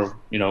little more,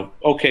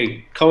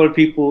 okay, colored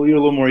people, you're a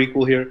little more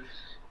equal here.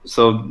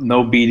 So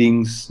no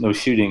beatings, no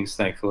shootings,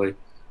 thankfully.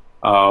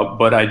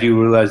 But I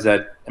do realize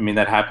that,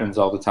 that happens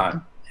all the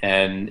time.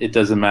 And it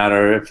doesn't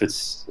matter if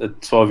it's a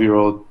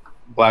 12-year-old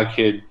black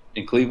kid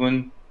in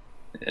Cleveland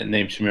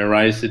named Shamir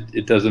Rice.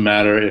 It doesn't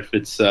matter if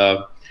it's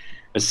a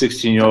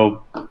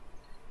 16-year-old,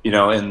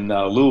 in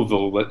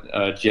Louisville,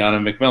 Gianna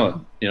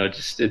McMillan.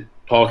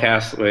 Paul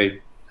Castaway.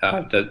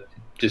 That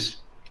just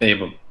name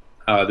them.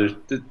 There's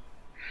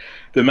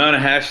the amount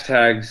of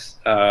hashtags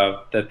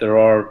that there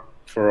are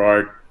for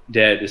our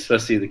dead,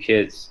 especially the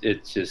kids.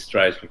 It just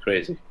drives me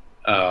crazy.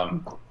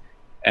 It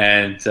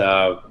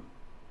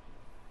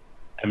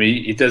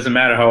doesn't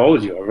matter how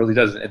old you are. It really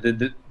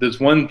doesn't. There's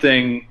one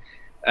thing,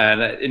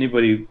 and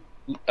anybody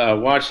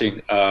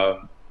watching,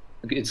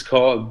 it's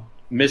called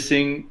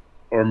Missing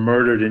or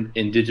Murdered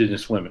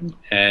Indigenous Women.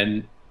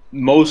 And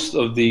most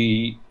of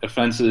the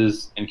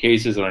offenses and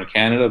cases are in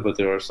Canada, but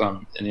there are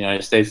some in the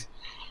United States.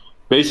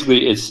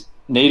 Basically, it's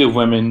Native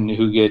women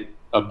who get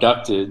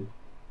abducted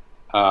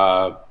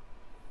and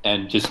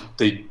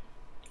they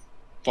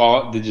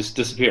just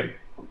disappear.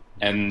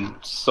 And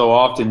so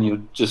often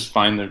you just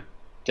find their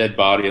dead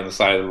body on the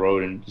side of the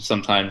road, and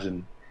sometimes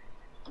in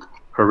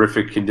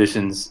horrific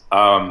conditions.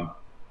 And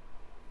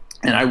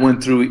I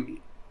went through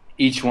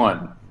each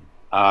one.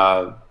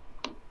 I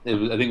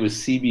think it was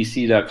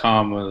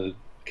CBC.com, one of the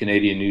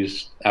Canadian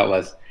news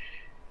outlets,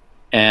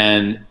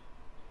 and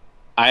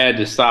I had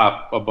to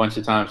stop a bunch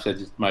of times.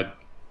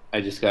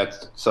 I just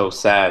got so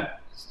sad.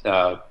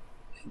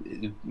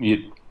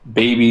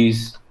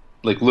 Babies,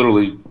 like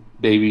literally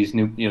babies,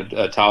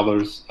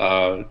 toddlers,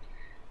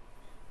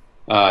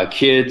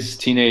 kids,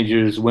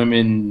 teenagers,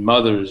 women,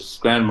 mothers,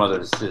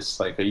 grandmothers.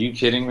 Just like, are you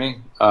kidding me?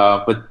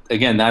 But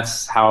again,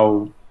 that's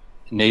how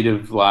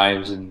Native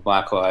lives and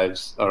Black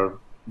lives are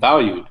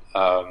valued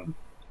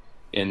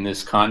in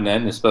this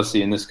continent,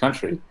 especially in this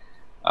country.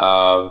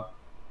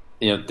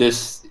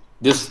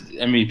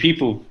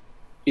 People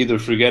either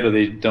forget or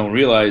they don't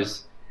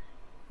realize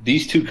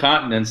these two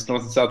continents,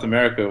 North and South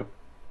America,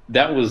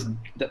 that was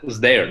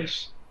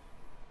theirs.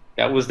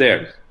 That was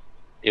theirs.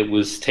 It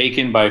was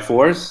taken by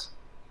force,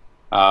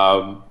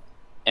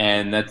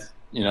 and that's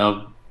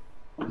now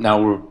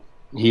we're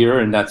here,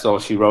 and that's all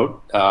she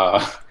wrote.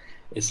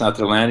 It's not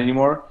their land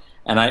anymore,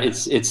 and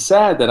it's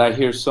sad that I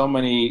hear so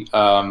many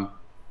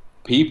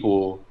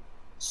people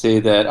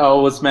say that,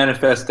 oh, it's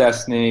manifest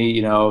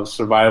destiny,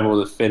 survival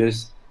of the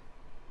fittest.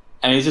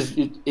 And it's just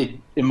in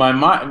my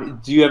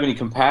mind. Do you have any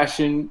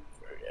compassion,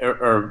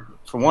 or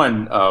for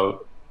one,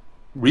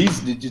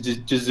 reason?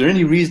 Is there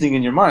any reasoning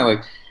in your mind?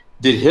 Like,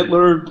 did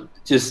Hitler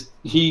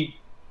he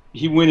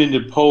went into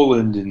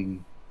Poland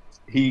and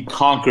he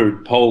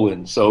conquered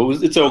Poland, so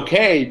it's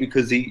okay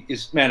because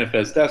it's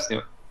manifest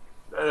destiny?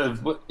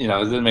 It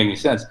doesn't make any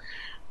sense.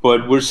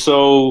 But we're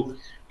so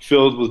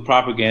filled with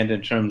propaganda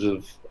in terms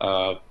of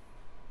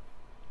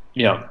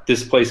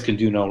this place can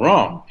do no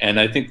wrong. And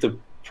I think the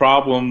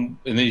problem,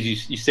 and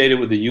as you stated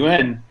with the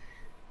UN,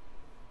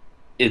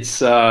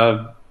 it's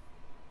when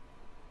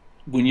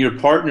you're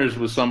partners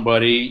with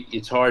somebody,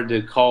 it's hard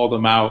to call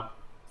them out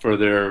for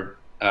their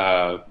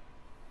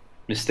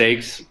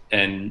mistakes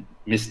and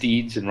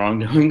misdeeds and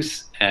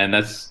wrongdoings, and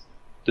that's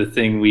the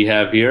thing we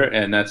have here,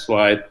 and that's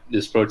why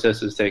this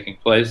protest is taking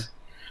place.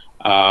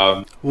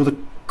 Well, the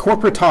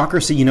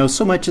corporatocracy,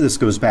 so much of this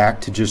goes back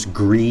to just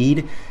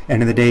greed.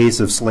 And in the days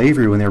of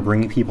slavery, when they were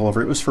bringing people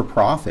over, it was for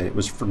profit. It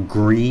was for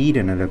greed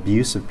and an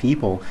abuse of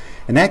people.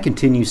 And that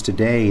continues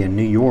today in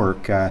New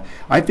York.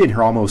 I've been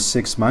here almost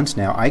 6 months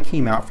now. I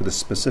came out for the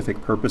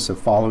specific purpose of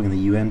following the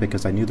UN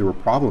because I knew there were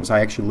problems. I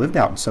actually lived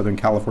out in Southern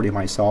California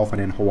myself,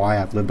 and in Hawaii.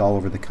 I've lived all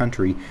over the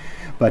country.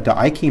 But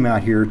I came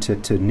out here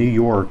to New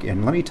York,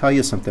 and let me tell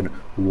you something.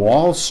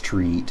 Wall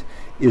Street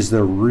is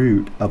the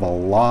root of a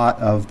lot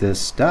of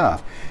this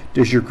stuff.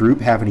 Does your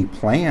group have any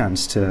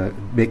plans to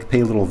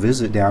pay a little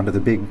visit down to the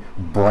big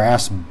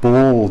brass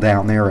bull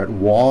down there at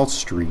Wall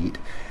Street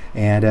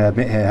and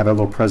have a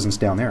little presence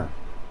down there?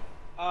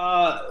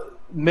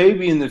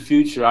 Maybe in the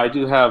future. I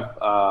do have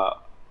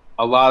a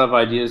a lot of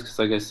ideas because,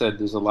 like I said,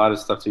 there's a lot of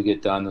stuff to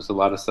get done. There's a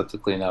lot of stuff to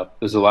clean up.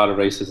 There's a lot of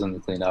racism to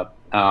clean up.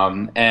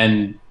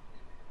 And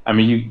I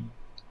mean,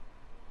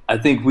 I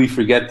think we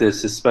forget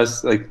this,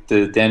 especially like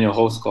the Daniel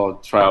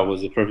Holtzclaw trial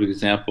was a perfect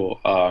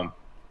example.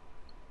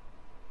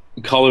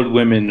 Colored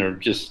women, or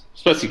just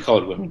especially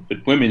colored women,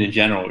 but women in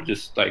general, are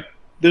just like,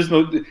 there's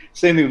no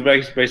same thing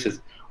with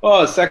racism.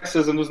 Oh,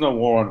 sexism. There's no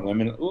war on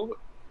women.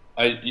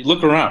 You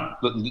look around.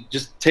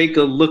 Just take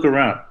a look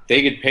around.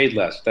 They get paid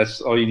less.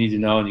 That's all you need to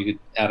know, and you could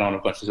add on a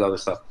bunch of other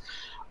stuff.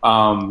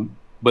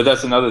 But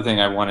that's another thing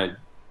I want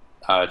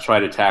to try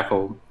to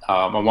tackle.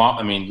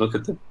 I mean, look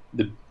at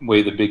the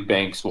way the big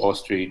banks, Wall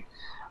Street,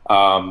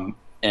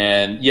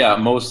 and yeah,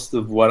 most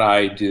of what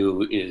I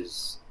do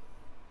is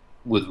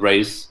with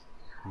race.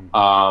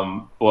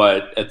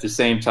 But at the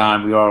same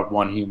time, we are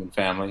one human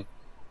family.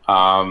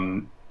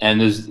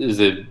 And there's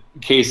a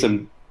case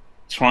I'm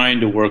trying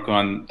to work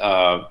on.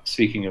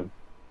 Speaking of,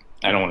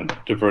 I don't want to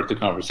divert the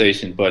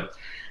conversation, but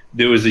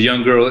there was a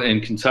young girl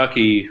in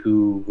Kentucky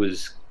who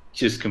was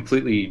just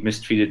completely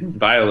mistreated and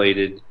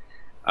violated.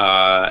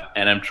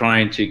 And I'm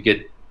trying to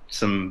get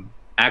some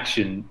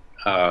action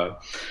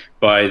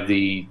by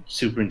the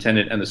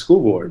superintendent and the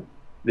school board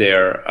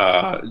there.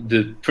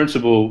 The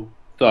principal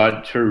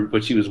thought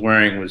what she was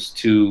wearing was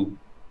too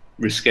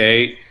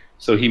risque,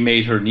 so he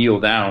made her kneel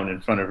down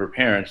in front of her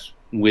parents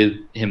with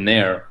him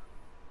there,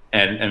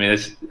 and I mean,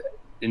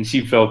 and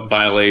she felt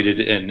violated,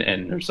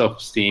 and her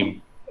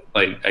self-esteem,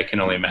 like I can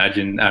only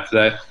imagine after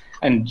that,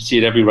 and she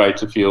had every right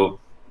to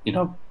feel,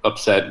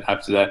 upset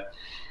after that.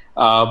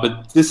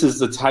 But these are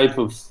the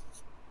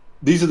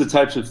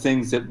types of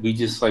things that we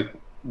just like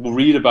will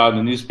read about in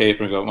the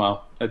newspaper and go,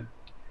 well,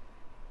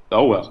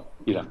 oh well,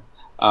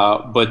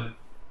 but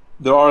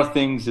there are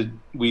things that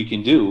we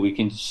can do. We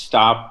can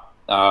stop.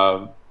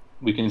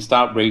 We can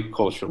stop rape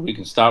culture. We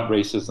can stop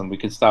racism. We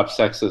can stop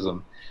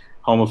sexism,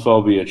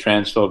 homophobia,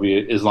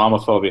 transphobia,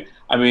 Islamophobia.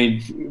 I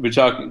mean, we're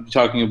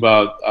talking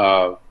about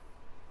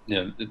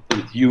the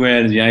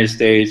UN, the United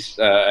States,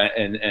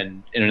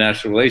 and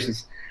international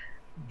relations.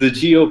 The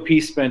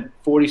GOP spent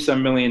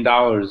 $40-some million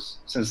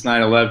since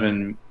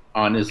 9/11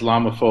 on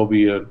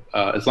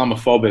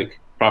Islamophobic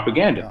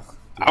propaganda.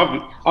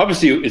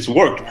 Obviously, it's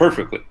worked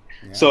perfectly.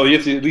 Yeah. So you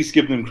have to at least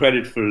give them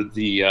credit for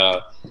the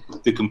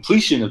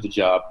completion of the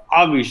job.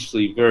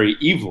 Obviously, very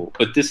evil,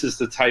 but this is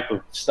the type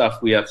of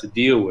stuff we have to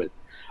deal with.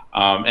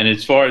 And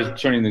as far as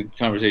turning the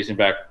conversation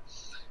back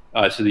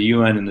to the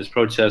UN and this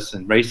protests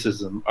and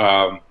racism,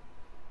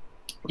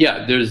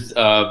 yeah, there's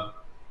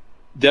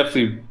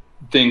definitely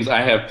things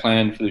I have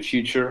planned for the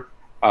future.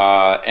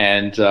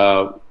 And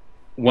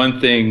one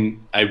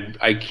thing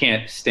I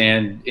can't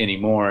stand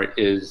anymore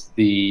is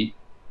the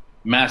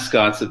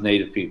mascots of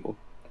Native people.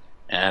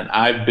 And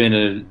I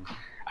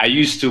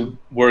used to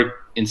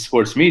work in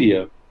sports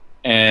media,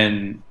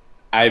 and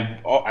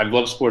I've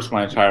loved sports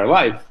my entire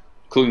life,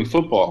 including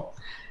football.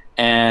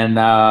 And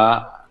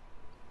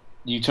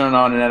you turn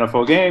on an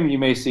NFL game, you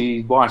may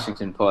see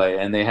Washington play,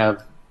 and they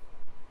have,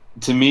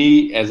 to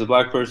me, as a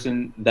black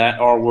person,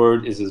 that R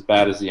word is as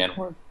bad as the N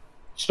word,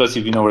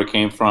 especially if you know where it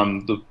came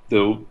from.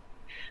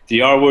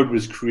 The R word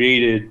was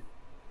created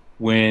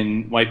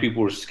when white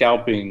people were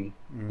scalping.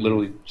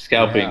 Literally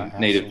scalping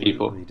Native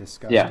people.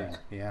 Disgusting.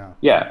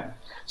 Yeah.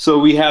 So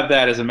we have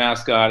that as a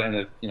mascot,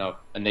 and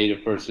a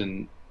Native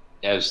person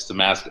as the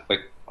mascot.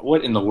 Like,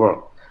 what in the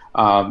world?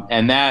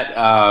 And that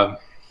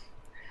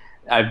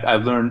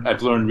I've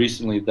learned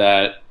recently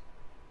that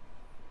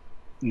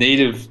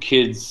Native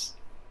kids,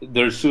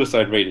 their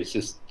suicide rate is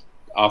just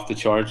off the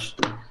charts.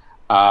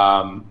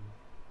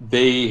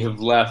 They have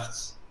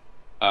left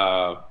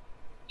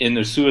in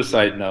their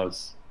suicide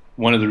notes.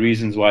 One of the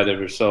reasons why they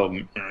were so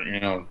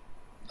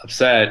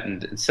upset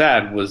and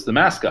sad was the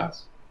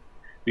mascots,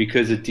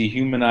 because it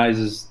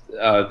dehumanizes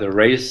their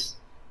race,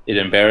 it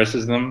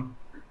embarrasses them,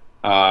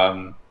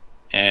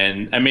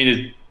 and I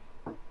mean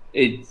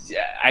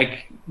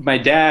my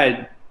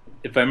dad,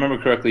 if I remember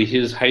correctly,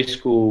 his high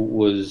school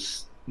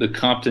was the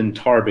Compton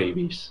Tar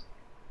Babies.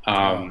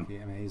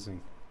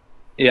 Amazing.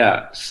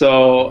 Yeah,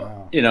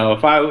 so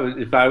wow.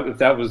 If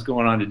that was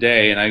going on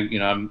today,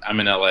 and I'm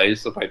in LA,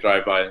 so if I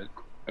drive by.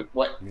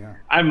 What? Yeah.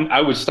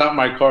 I would stop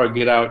my car,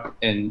 get out,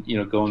 and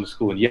go into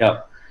school and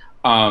yell.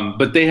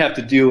 But they have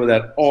to deal with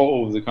that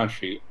all over the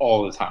country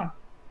all the time,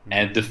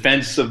 and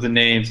defense of the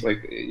names, yeah.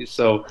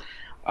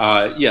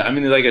 I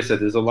mean, like I said,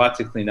 there's a lot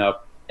to clean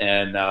up.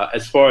 And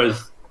as far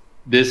as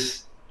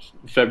this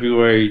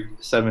February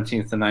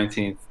 17th to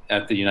 19th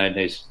at the United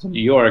Nations in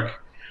New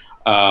York,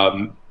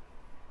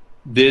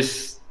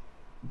 this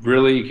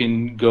really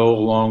can go a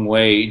long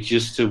way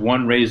just to,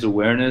 one, raise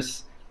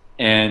awareness,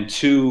 and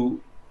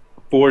two,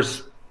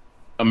 force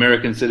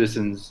American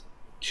citizens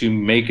to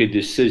make a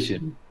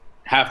decision,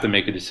 have to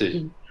make a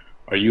decision.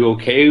 Are you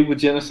okay with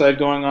genocide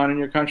going on in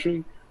your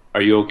country?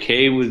 Are you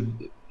okay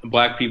with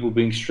black people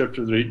being stripped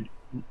of their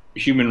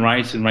human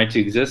rights and right to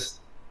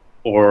exist?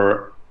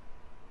 Or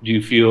do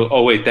you feel,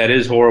 oh wait, that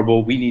is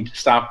horrible, we need to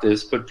stop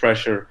this, put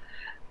pressure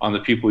on the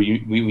people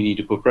we need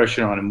to put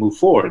pressure on and move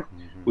forward?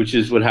 which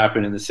is what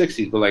happened in the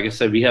 60s. But like I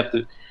said, we have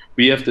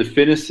to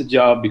finish the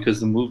job because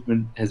the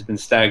movement has been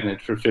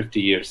stagnant for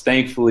 50 years.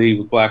 Thankfully,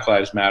 with Black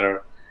Lives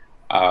Matter,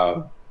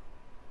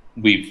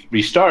 we've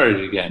restarted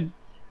it again.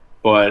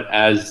 But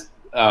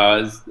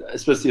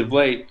especially of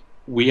late,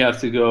 we have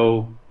to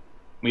go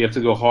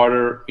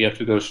harder. We have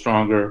to go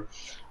stronger,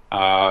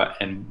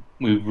 and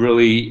we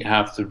really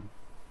have to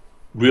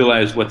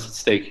realize what's at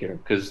stake here,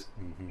 because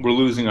we're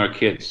losing our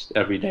kids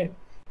every day.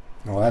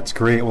 Well, that's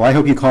great. Well, I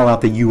hope you call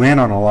out the UN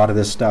on a lot of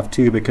this stuff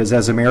too, because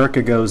as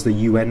America goes, the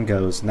UN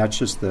goes, and that's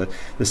just the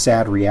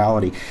sad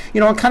reality.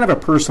 You know, on kind of a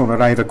personal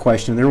note, I have a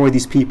question. There are always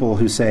these people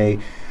who say,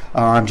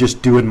 I'm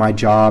just doing my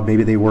job.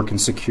 Maybe they work in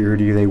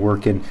security, or they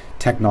work in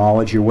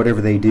technology, or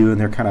whatever they do,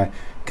 and they're kind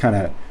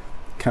of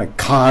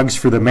cogs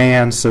for the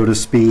man, so to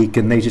speak,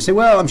 and they just say,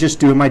 well, I'm just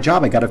doing my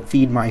job. I got to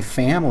feed my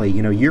family.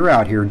 You know, you're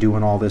out here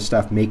doing all this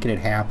stuff, making it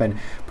happen,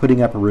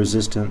 putting up a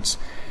resistance.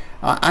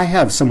 I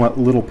have somewhat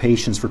little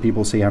patience for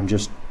people who say, I'm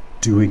just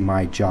doing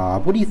my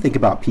job. What do you think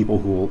about people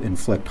who will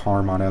inflict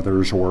harm on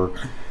others, or,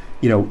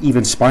 you know,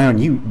 even spy on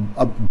you,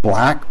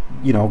 black,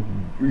 you know,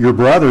 your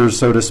brothers,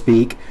 so to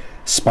speak,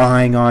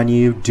 spying on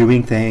you,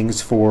 doing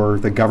things for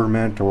the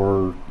government,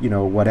 or, you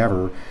know,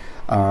 whatever,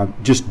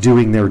 just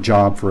doing their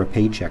job for a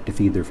paycheck to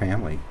feed their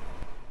family?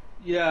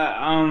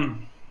 Yeah,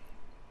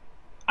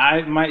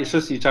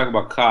 especially you talk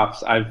about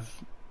cops, I've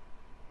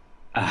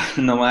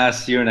in the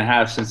last year and a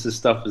half since this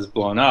stuff has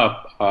blown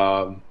up,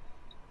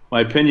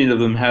 my opinion of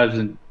them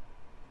hasn't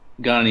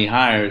gone any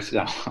higher. It's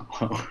gotten a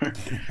lot lower.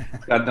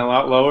 It's gotten a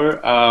lot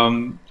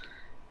lower.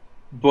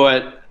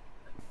 But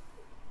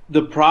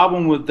the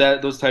problem with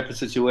those type of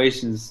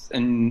situations,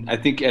 and I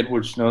think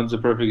Edward Snowden's a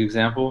perfect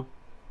example,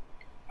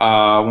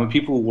 when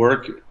people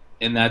work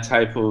in that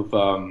type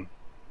of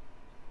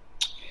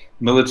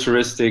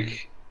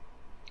militaristic,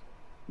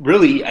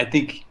 really, I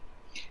think,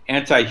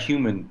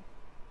 anti-human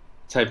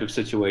type of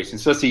situation,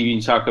 especially when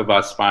you talk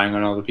about spying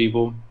on other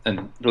people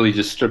and really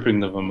just stripping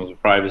them of their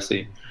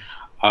privacy,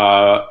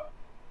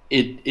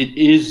 it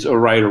is a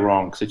right or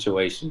wrong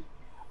situation.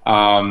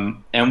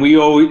 And we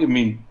always, I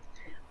mean,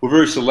 we're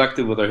very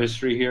selective with our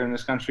history here in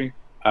this country.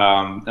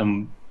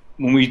 And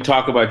when we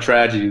talk about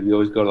tragedy, we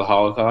always go to the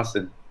Holocaust,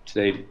 and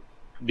today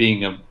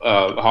being a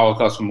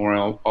Holocaust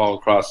memorial all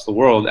across the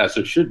world, as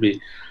there should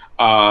be,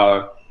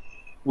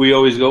 we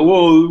always go,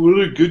 well,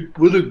 were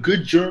the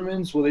good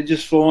Germans? Were they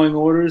just following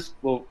orders?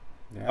 Well,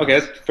 yeah. Okay,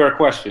 that's a fair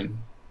question.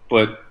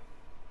 But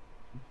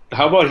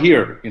how about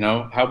here? You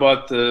know, how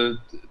about the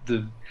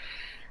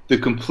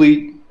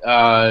complete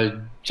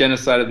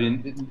genocide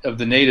of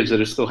the natives that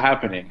are still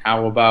happening?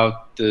 How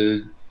about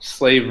the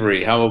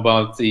slavery? How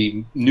about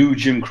the new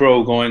Jim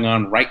Crow going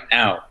on right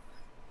now?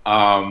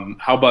 How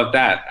about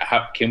that?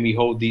 How can we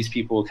hold these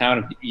people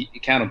accountable?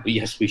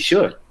 Yes, we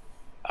should.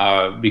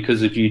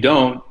 Because if you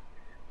don't,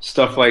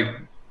 stuff like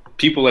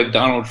people like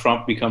Donald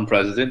Trump become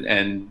president,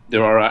 and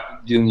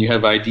you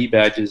have ID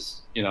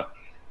badges, you know,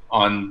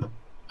 on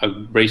a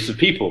race of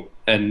people.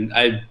 And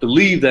I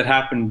believe that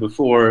happened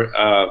before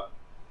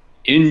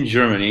in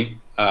Germany,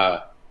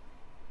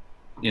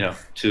 you know,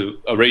 to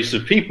a race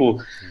of people.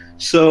 Yeah.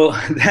 So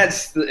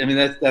that's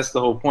the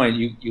whole point.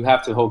 You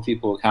have to hold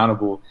people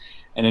accountable.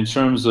 And in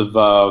terms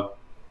of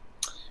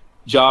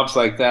jobs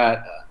like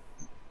that,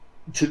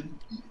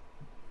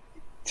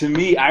 to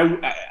me,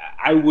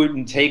 I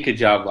wouldn't take a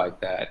job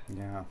like that.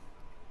 Yeah.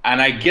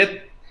 And I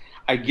get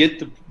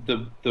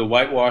the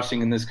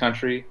whitewashing in this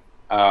country.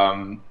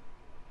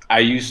 I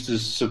used to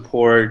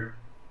support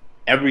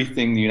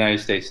everything the United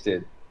States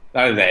did.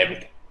 Not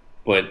everything,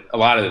 but a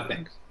lot of the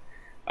things.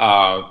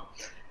 I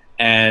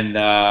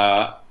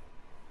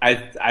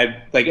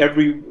like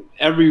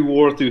every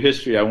war through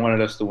history, I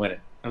wanted us to win it.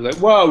 I was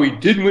like, wow, we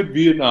didn't win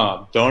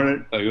Vietnam, darn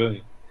it. Like,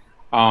 really.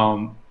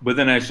 But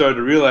then I started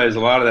to realize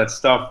a lot of that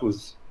stuff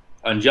was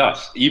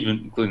unjust, even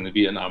including the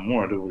Vietnam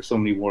War. There were so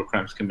many war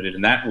crimes committed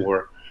in that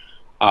war.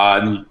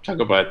 And then you talk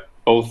about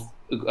both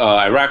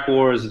Iraq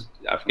wars,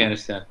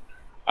 Afghanistan.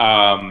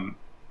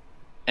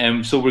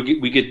 And so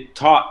we get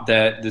taught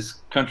that this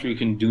country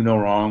can do no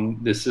wrong,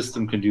 this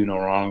system can do no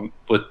wrong,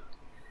 but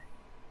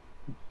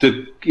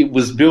it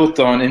was built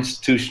on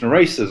institutional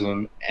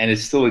racism, and it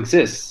still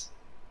exists.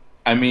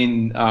 I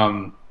mean,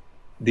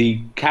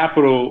 the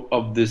capital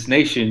of this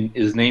nation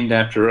is named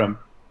after a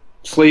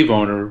slave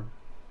owner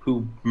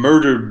who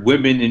murdered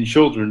women and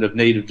children of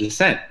native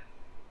descent.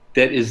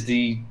 That is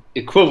the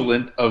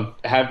equivalent of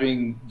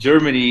having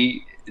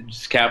Germany's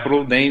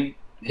capital named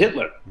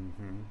Hitler.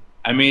 Mm-hmm.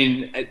 I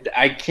mean,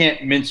 I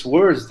can't mince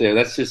words there.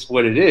 That's just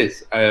what it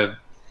is. We're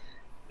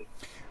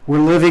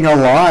living a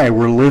lie.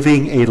 We're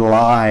living a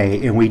lie,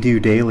 and we do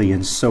daily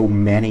in so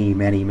many,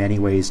 many, many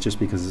ways just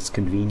because it's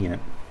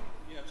convenient.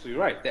 You're absolutely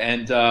right.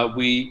 And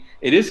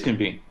it is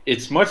convenient.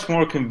 It's much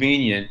more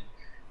convenient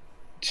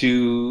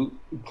to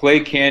play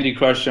Candy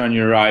Crush on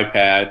your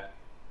iPad,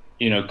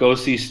 you know, go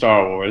see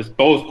Star Wars.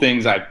 Both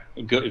things,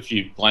 if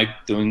you like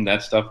doing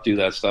that stuff, do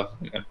that stuff.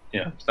 You know,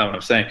 that's not what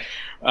I'm saying.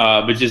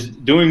 But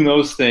just doing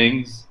those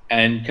things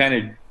and kind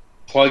of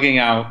plugging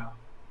out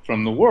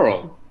from the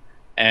world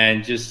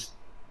and just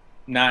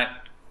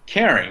not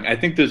caring. I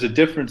think there's a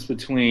difference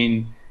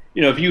between,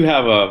 you know, if you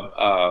have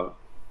a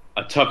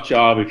tough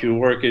job, if you're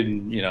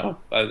working, you know,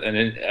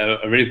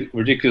 a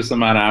ridiculous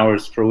amount of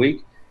hours per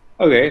week,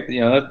 okay,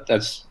 you know,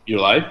 that's your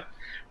life.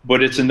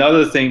 But it's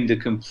another thing to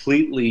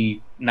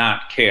completely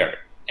not care.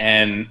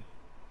 And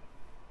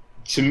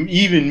to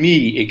even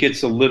me, it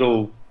gets a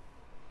little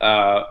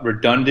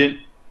redundant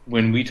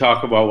when we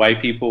talk about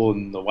white people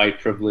and the white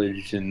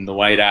privilege and the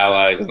white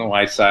allies and the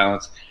white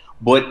silence.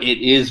 But it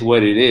is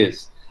what it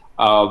is.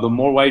 The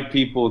more white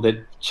people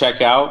that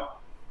check out,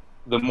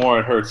 the more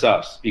it hurts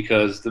us,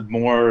 because the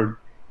more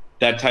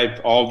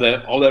all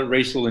that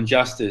racial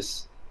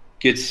injustice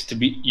gets to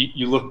be,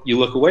 you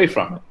look away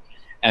from it.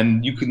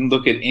 And you can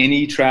look at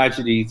any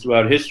tragedy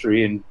throughout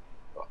history, and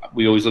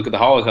we always look at the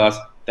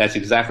Holocaust. That's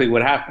exactly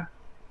what happened.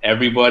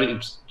 Everybody,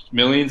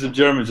 millions of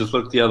Germans just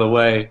looked the other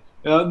way.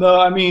 No,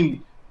 I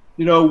mean,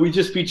 you know, we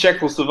just beat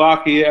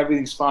Czechoslovakia,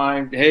 everything's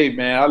fine. Hey,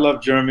 man, I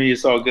love Germany,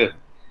 it's all good.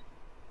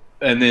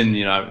 And then,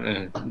 you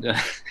know,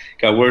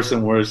 got worse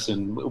and worse,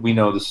 and we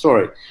know the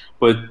story.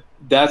 But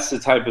that's the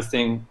type of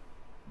thing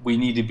we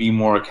need to be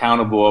more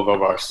accountable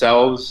of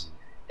ourselves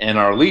and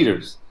our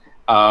leaders.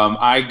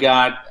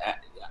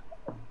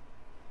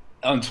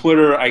 On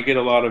Twitter, I get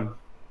a lot of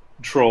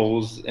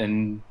trolls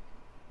and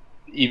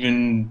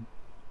even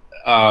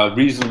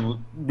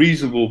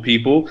reasonable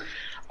people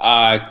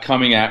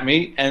coming at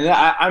me, and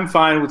I'm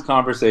fine with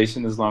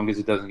conversation as long as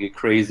it doesn't get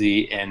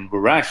crazy and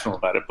we're rational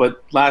about it.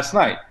 But last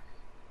night,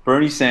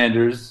 Bernie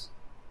Sanders,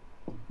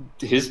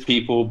 his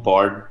people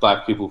barred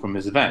black people from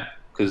his event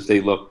because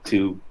they look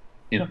too,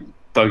 you know,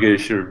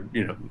 thuggish or,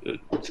 you know,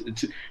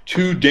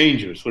 too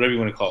dangerous, whatever you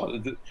want to call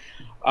it.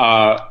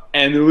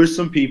 And there were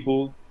some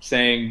people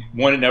saying,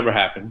 one, it never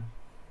happened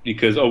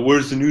because, oh,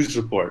 where's the news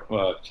report?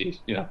 Well, geez,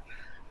 you know.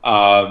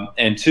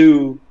 And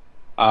two,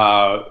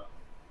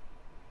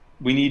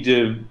 we need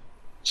to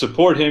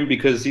support him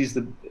because he's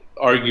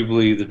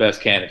arguably the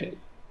best candidate.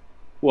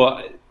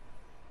 Well,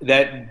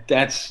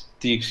 that's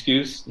the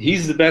excuse.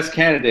 He's the best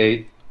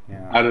candidate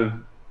out of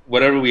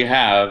whatever we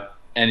have,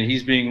 and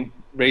he's being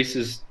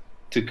racist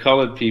to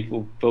colored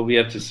people, but we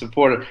have to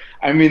support him.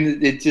 I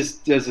mean, it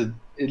just doesn't,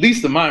 at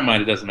least in my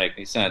mind, it doesn't make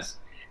any sense.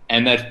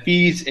 And that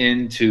feeds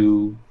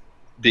into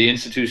the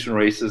institutional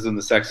racism,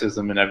 the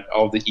sexism, and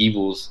all the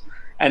evils,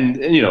 and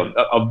you know,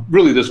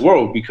 really this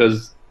world,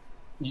 because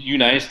the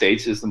United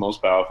States is the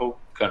most powerful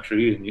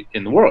country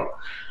in the world.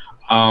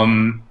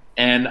 And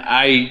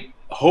I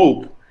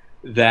hope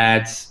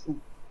that,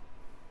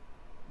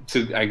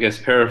 to, I guess,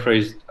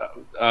 paraphrase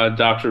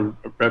Dr.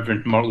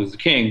 Reverend Martin Luther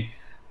King,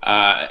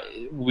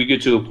 we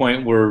get to a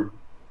point where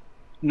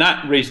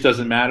not race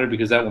doesn't matter,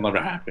 because that will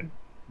never happen,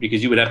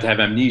 because you would have to have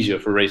amnesia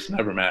for race to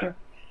never matter.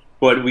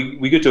 But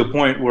we get to a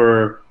point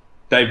where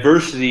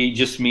diversity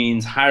just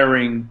means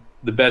hiring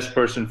the best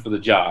person for the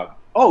job.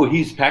 Oh,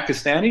 he's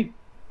Pakistani?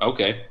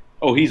 Okay.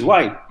 Oh, he's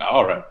white?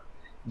 All right.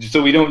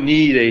 So we don't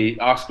need a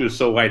Oscars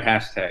so white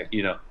hashtag,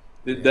 you know.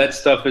 That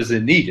stuff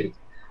isn't needed.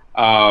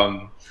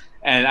 And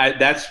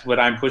that's what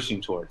I'm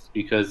pushing towards,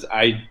 because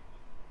I've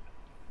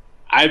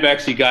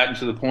actually gotten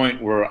to the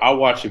point where I'll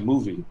watch a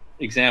movie,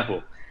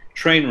 example,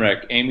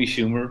 Trainwreck, Amy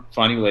Schumer,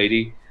 funny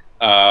lady,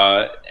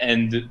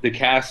 and the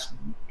cast,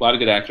 a lot of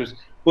good actors,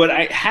 but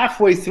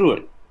halfway through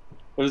it,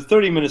 it was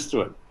 30 minutes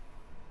through it,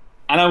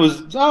 and I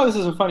was, oh, this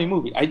is a funny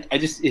movie.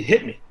 It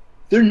hit me.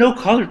 There are no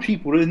colored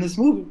people in this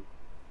movie.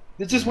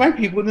 There's just white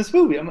people in this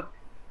movie. I'm like,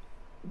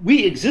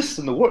 we exist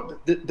in the world.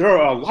 There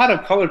are a lot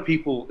of colored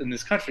people in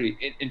this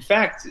country. In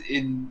fact,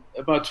 in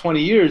about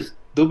 20 years,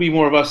 there'll be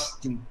more of us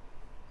than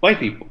white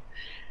people.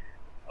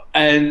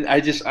 And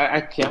I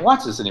can't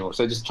watch this anymore.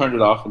 So I just turned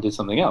it off and did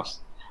something else.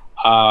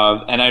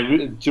 And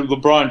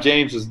LeBron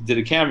James did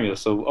a cameo.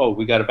 So, oh,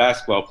 we got a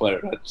basketball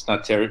player. It's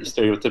not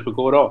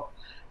stereotypical at all.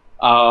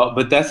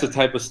 But that's the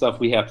type of stuff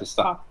we have to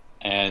stop.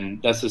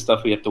 And that's the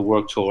stuff we have to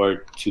work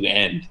toward to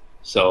end.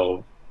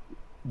 So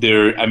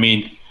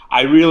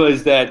I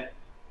realize that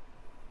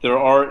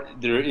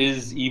there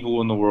is evil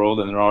in the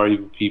world, and there are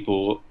evil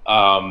people,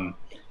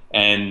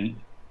 and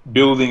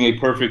building a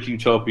perfect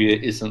utopia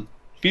isn't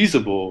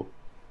feasible,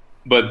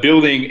 but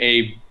building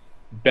a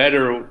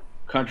better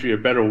country, a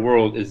better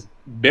world is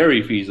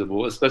very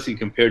feasible, especially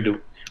compared to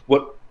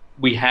what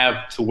we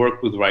have to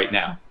work with right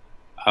now.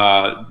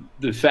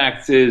 The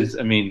fact is,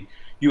 I mean,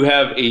 you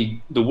have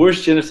the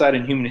worst genocide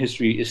in human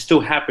history is still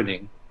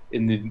happening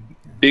in the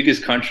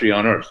biggest country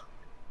on earth,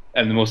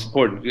 and the most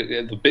important,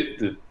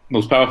 the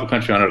most powerful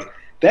country on earth.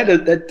 That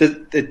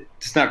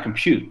does not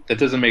compute. That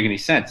doesn't make any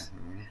sense.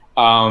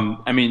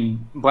 I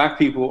mean, black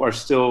people are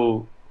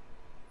still,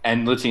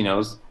 and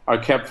Latinos are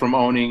kept from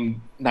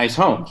owning nice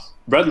homes.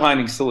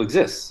 Redlining still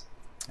exists.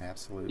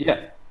 Absolutely.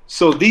 Yeah.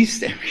 So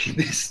this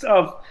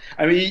stuff,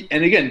 I mean,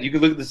 and again, you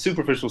can look at the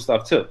superficial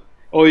stuff too.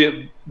 Oh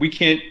yeah, we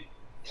can't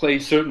play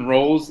certain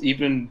roles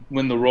even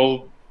when the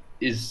role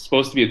is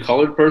supposed to be a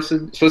colored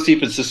person, especially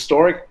if it's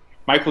historic.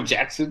 Michael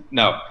Jackson?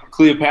 No.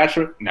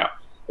 Cleopatra? No.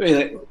 I mean,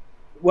 like,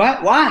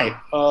 what? Why?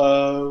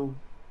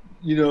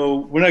 You know,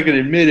 we're not going to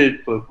admit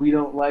it, but we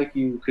don't like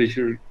you because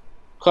you're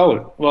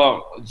color.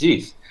 Well,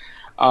 geez.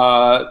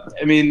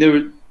 I mean, there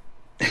were,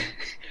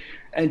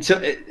 and so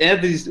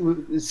Anthony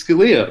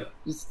Scalia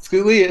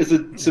is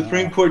a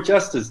Supreme Court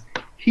justice.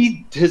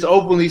 He has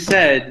openly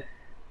said,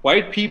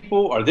 white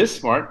people are this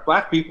smart,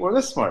 black people are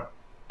this smart,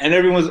 and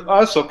everyone's,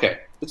 oh, it's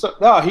okay.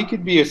 No, he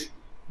could be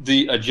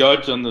a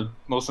judge on the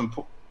most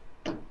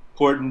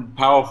important,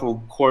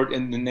 powerful court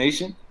in the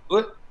nation.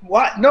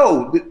 What?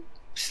 No,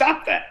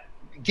 stop that.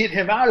 Get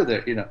him out of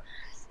there.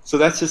 So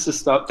that's just the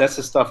stuff. That's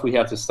the stuff we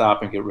have to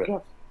stop and get rid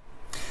of.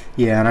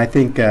 Yeah, and I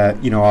think,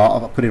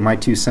 I'll put in my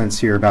 2 cents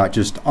here about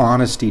just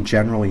honesty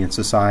generally in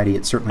society.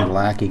 It's certainly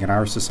lacking in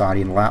our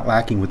society and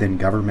lacking within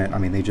government. I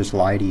mean, they just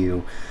lie to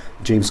you.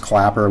 James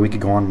Clapper, we could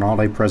go on all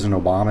day,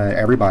 President Obama,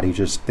 everybody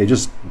they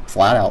just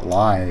flat out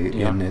lie.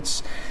 Yeah. And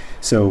it's,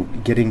 so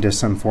getting to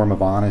some form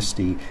of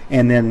honesty.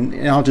 And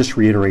then I'll just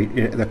reiterate,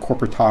 the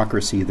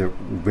corporatocracy, the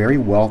very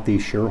wealthy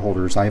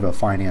shareholders. I have a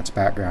finance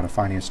background, a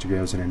finance degree.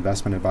 I was an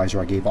investment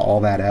advisor. I gave all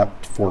that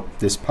up for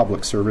this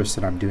public service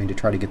that I'm doing to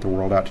try to get the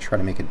world out, to try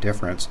to make a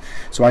difference.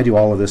 So I do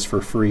all of this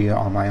for free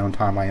on my own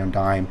time, my own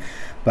dime.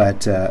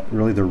 But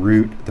really the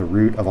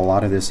root of a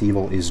lot of this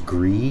evil is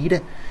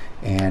greed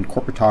and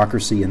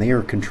corporatocracy, and they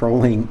are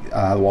controlling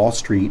Wall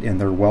Street,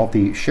 and their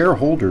wealthy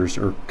shareholders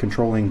are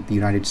controlling the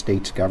United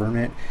States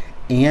government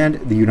and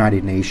the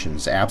United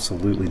Nations.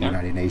 Absolutely, the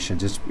United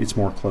Nations. It's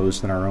more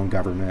closed than our own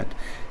government,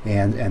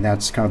 and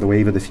that's kind of the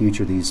wave of the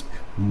future. These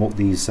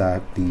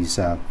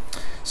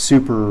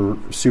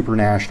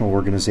supranational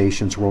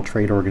organizations, World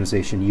Trade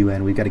Organization,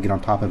 UN. We've got to get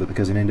on top of it,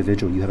 because an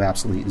individual, you have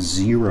absolutely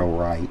zero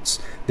rights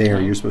there.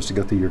 You're supposed to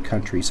go through your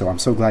country. So I'm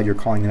so glad you're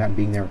calling that and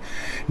being there.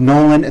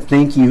 Nolan,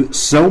 thank you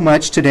so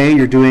much today.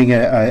 You're doing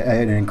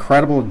an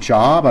incredible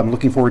job. I'm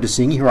looking forward to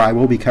seeing you here. I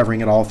will be covering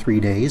it all 3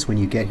 days when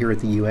you get here at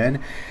the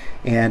UN.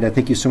 And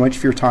thank you so much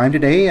for your time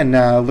today, and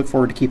look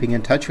forward to keeping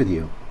in touch with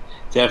you.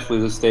 Definitely,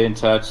 let's stay in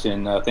touch,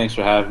 and thanks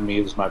for having me.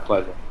 It was my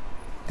pleasure.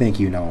 Thank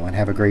you, Nolan.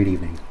 Have a great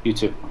evening. You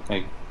too.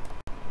 Thank you.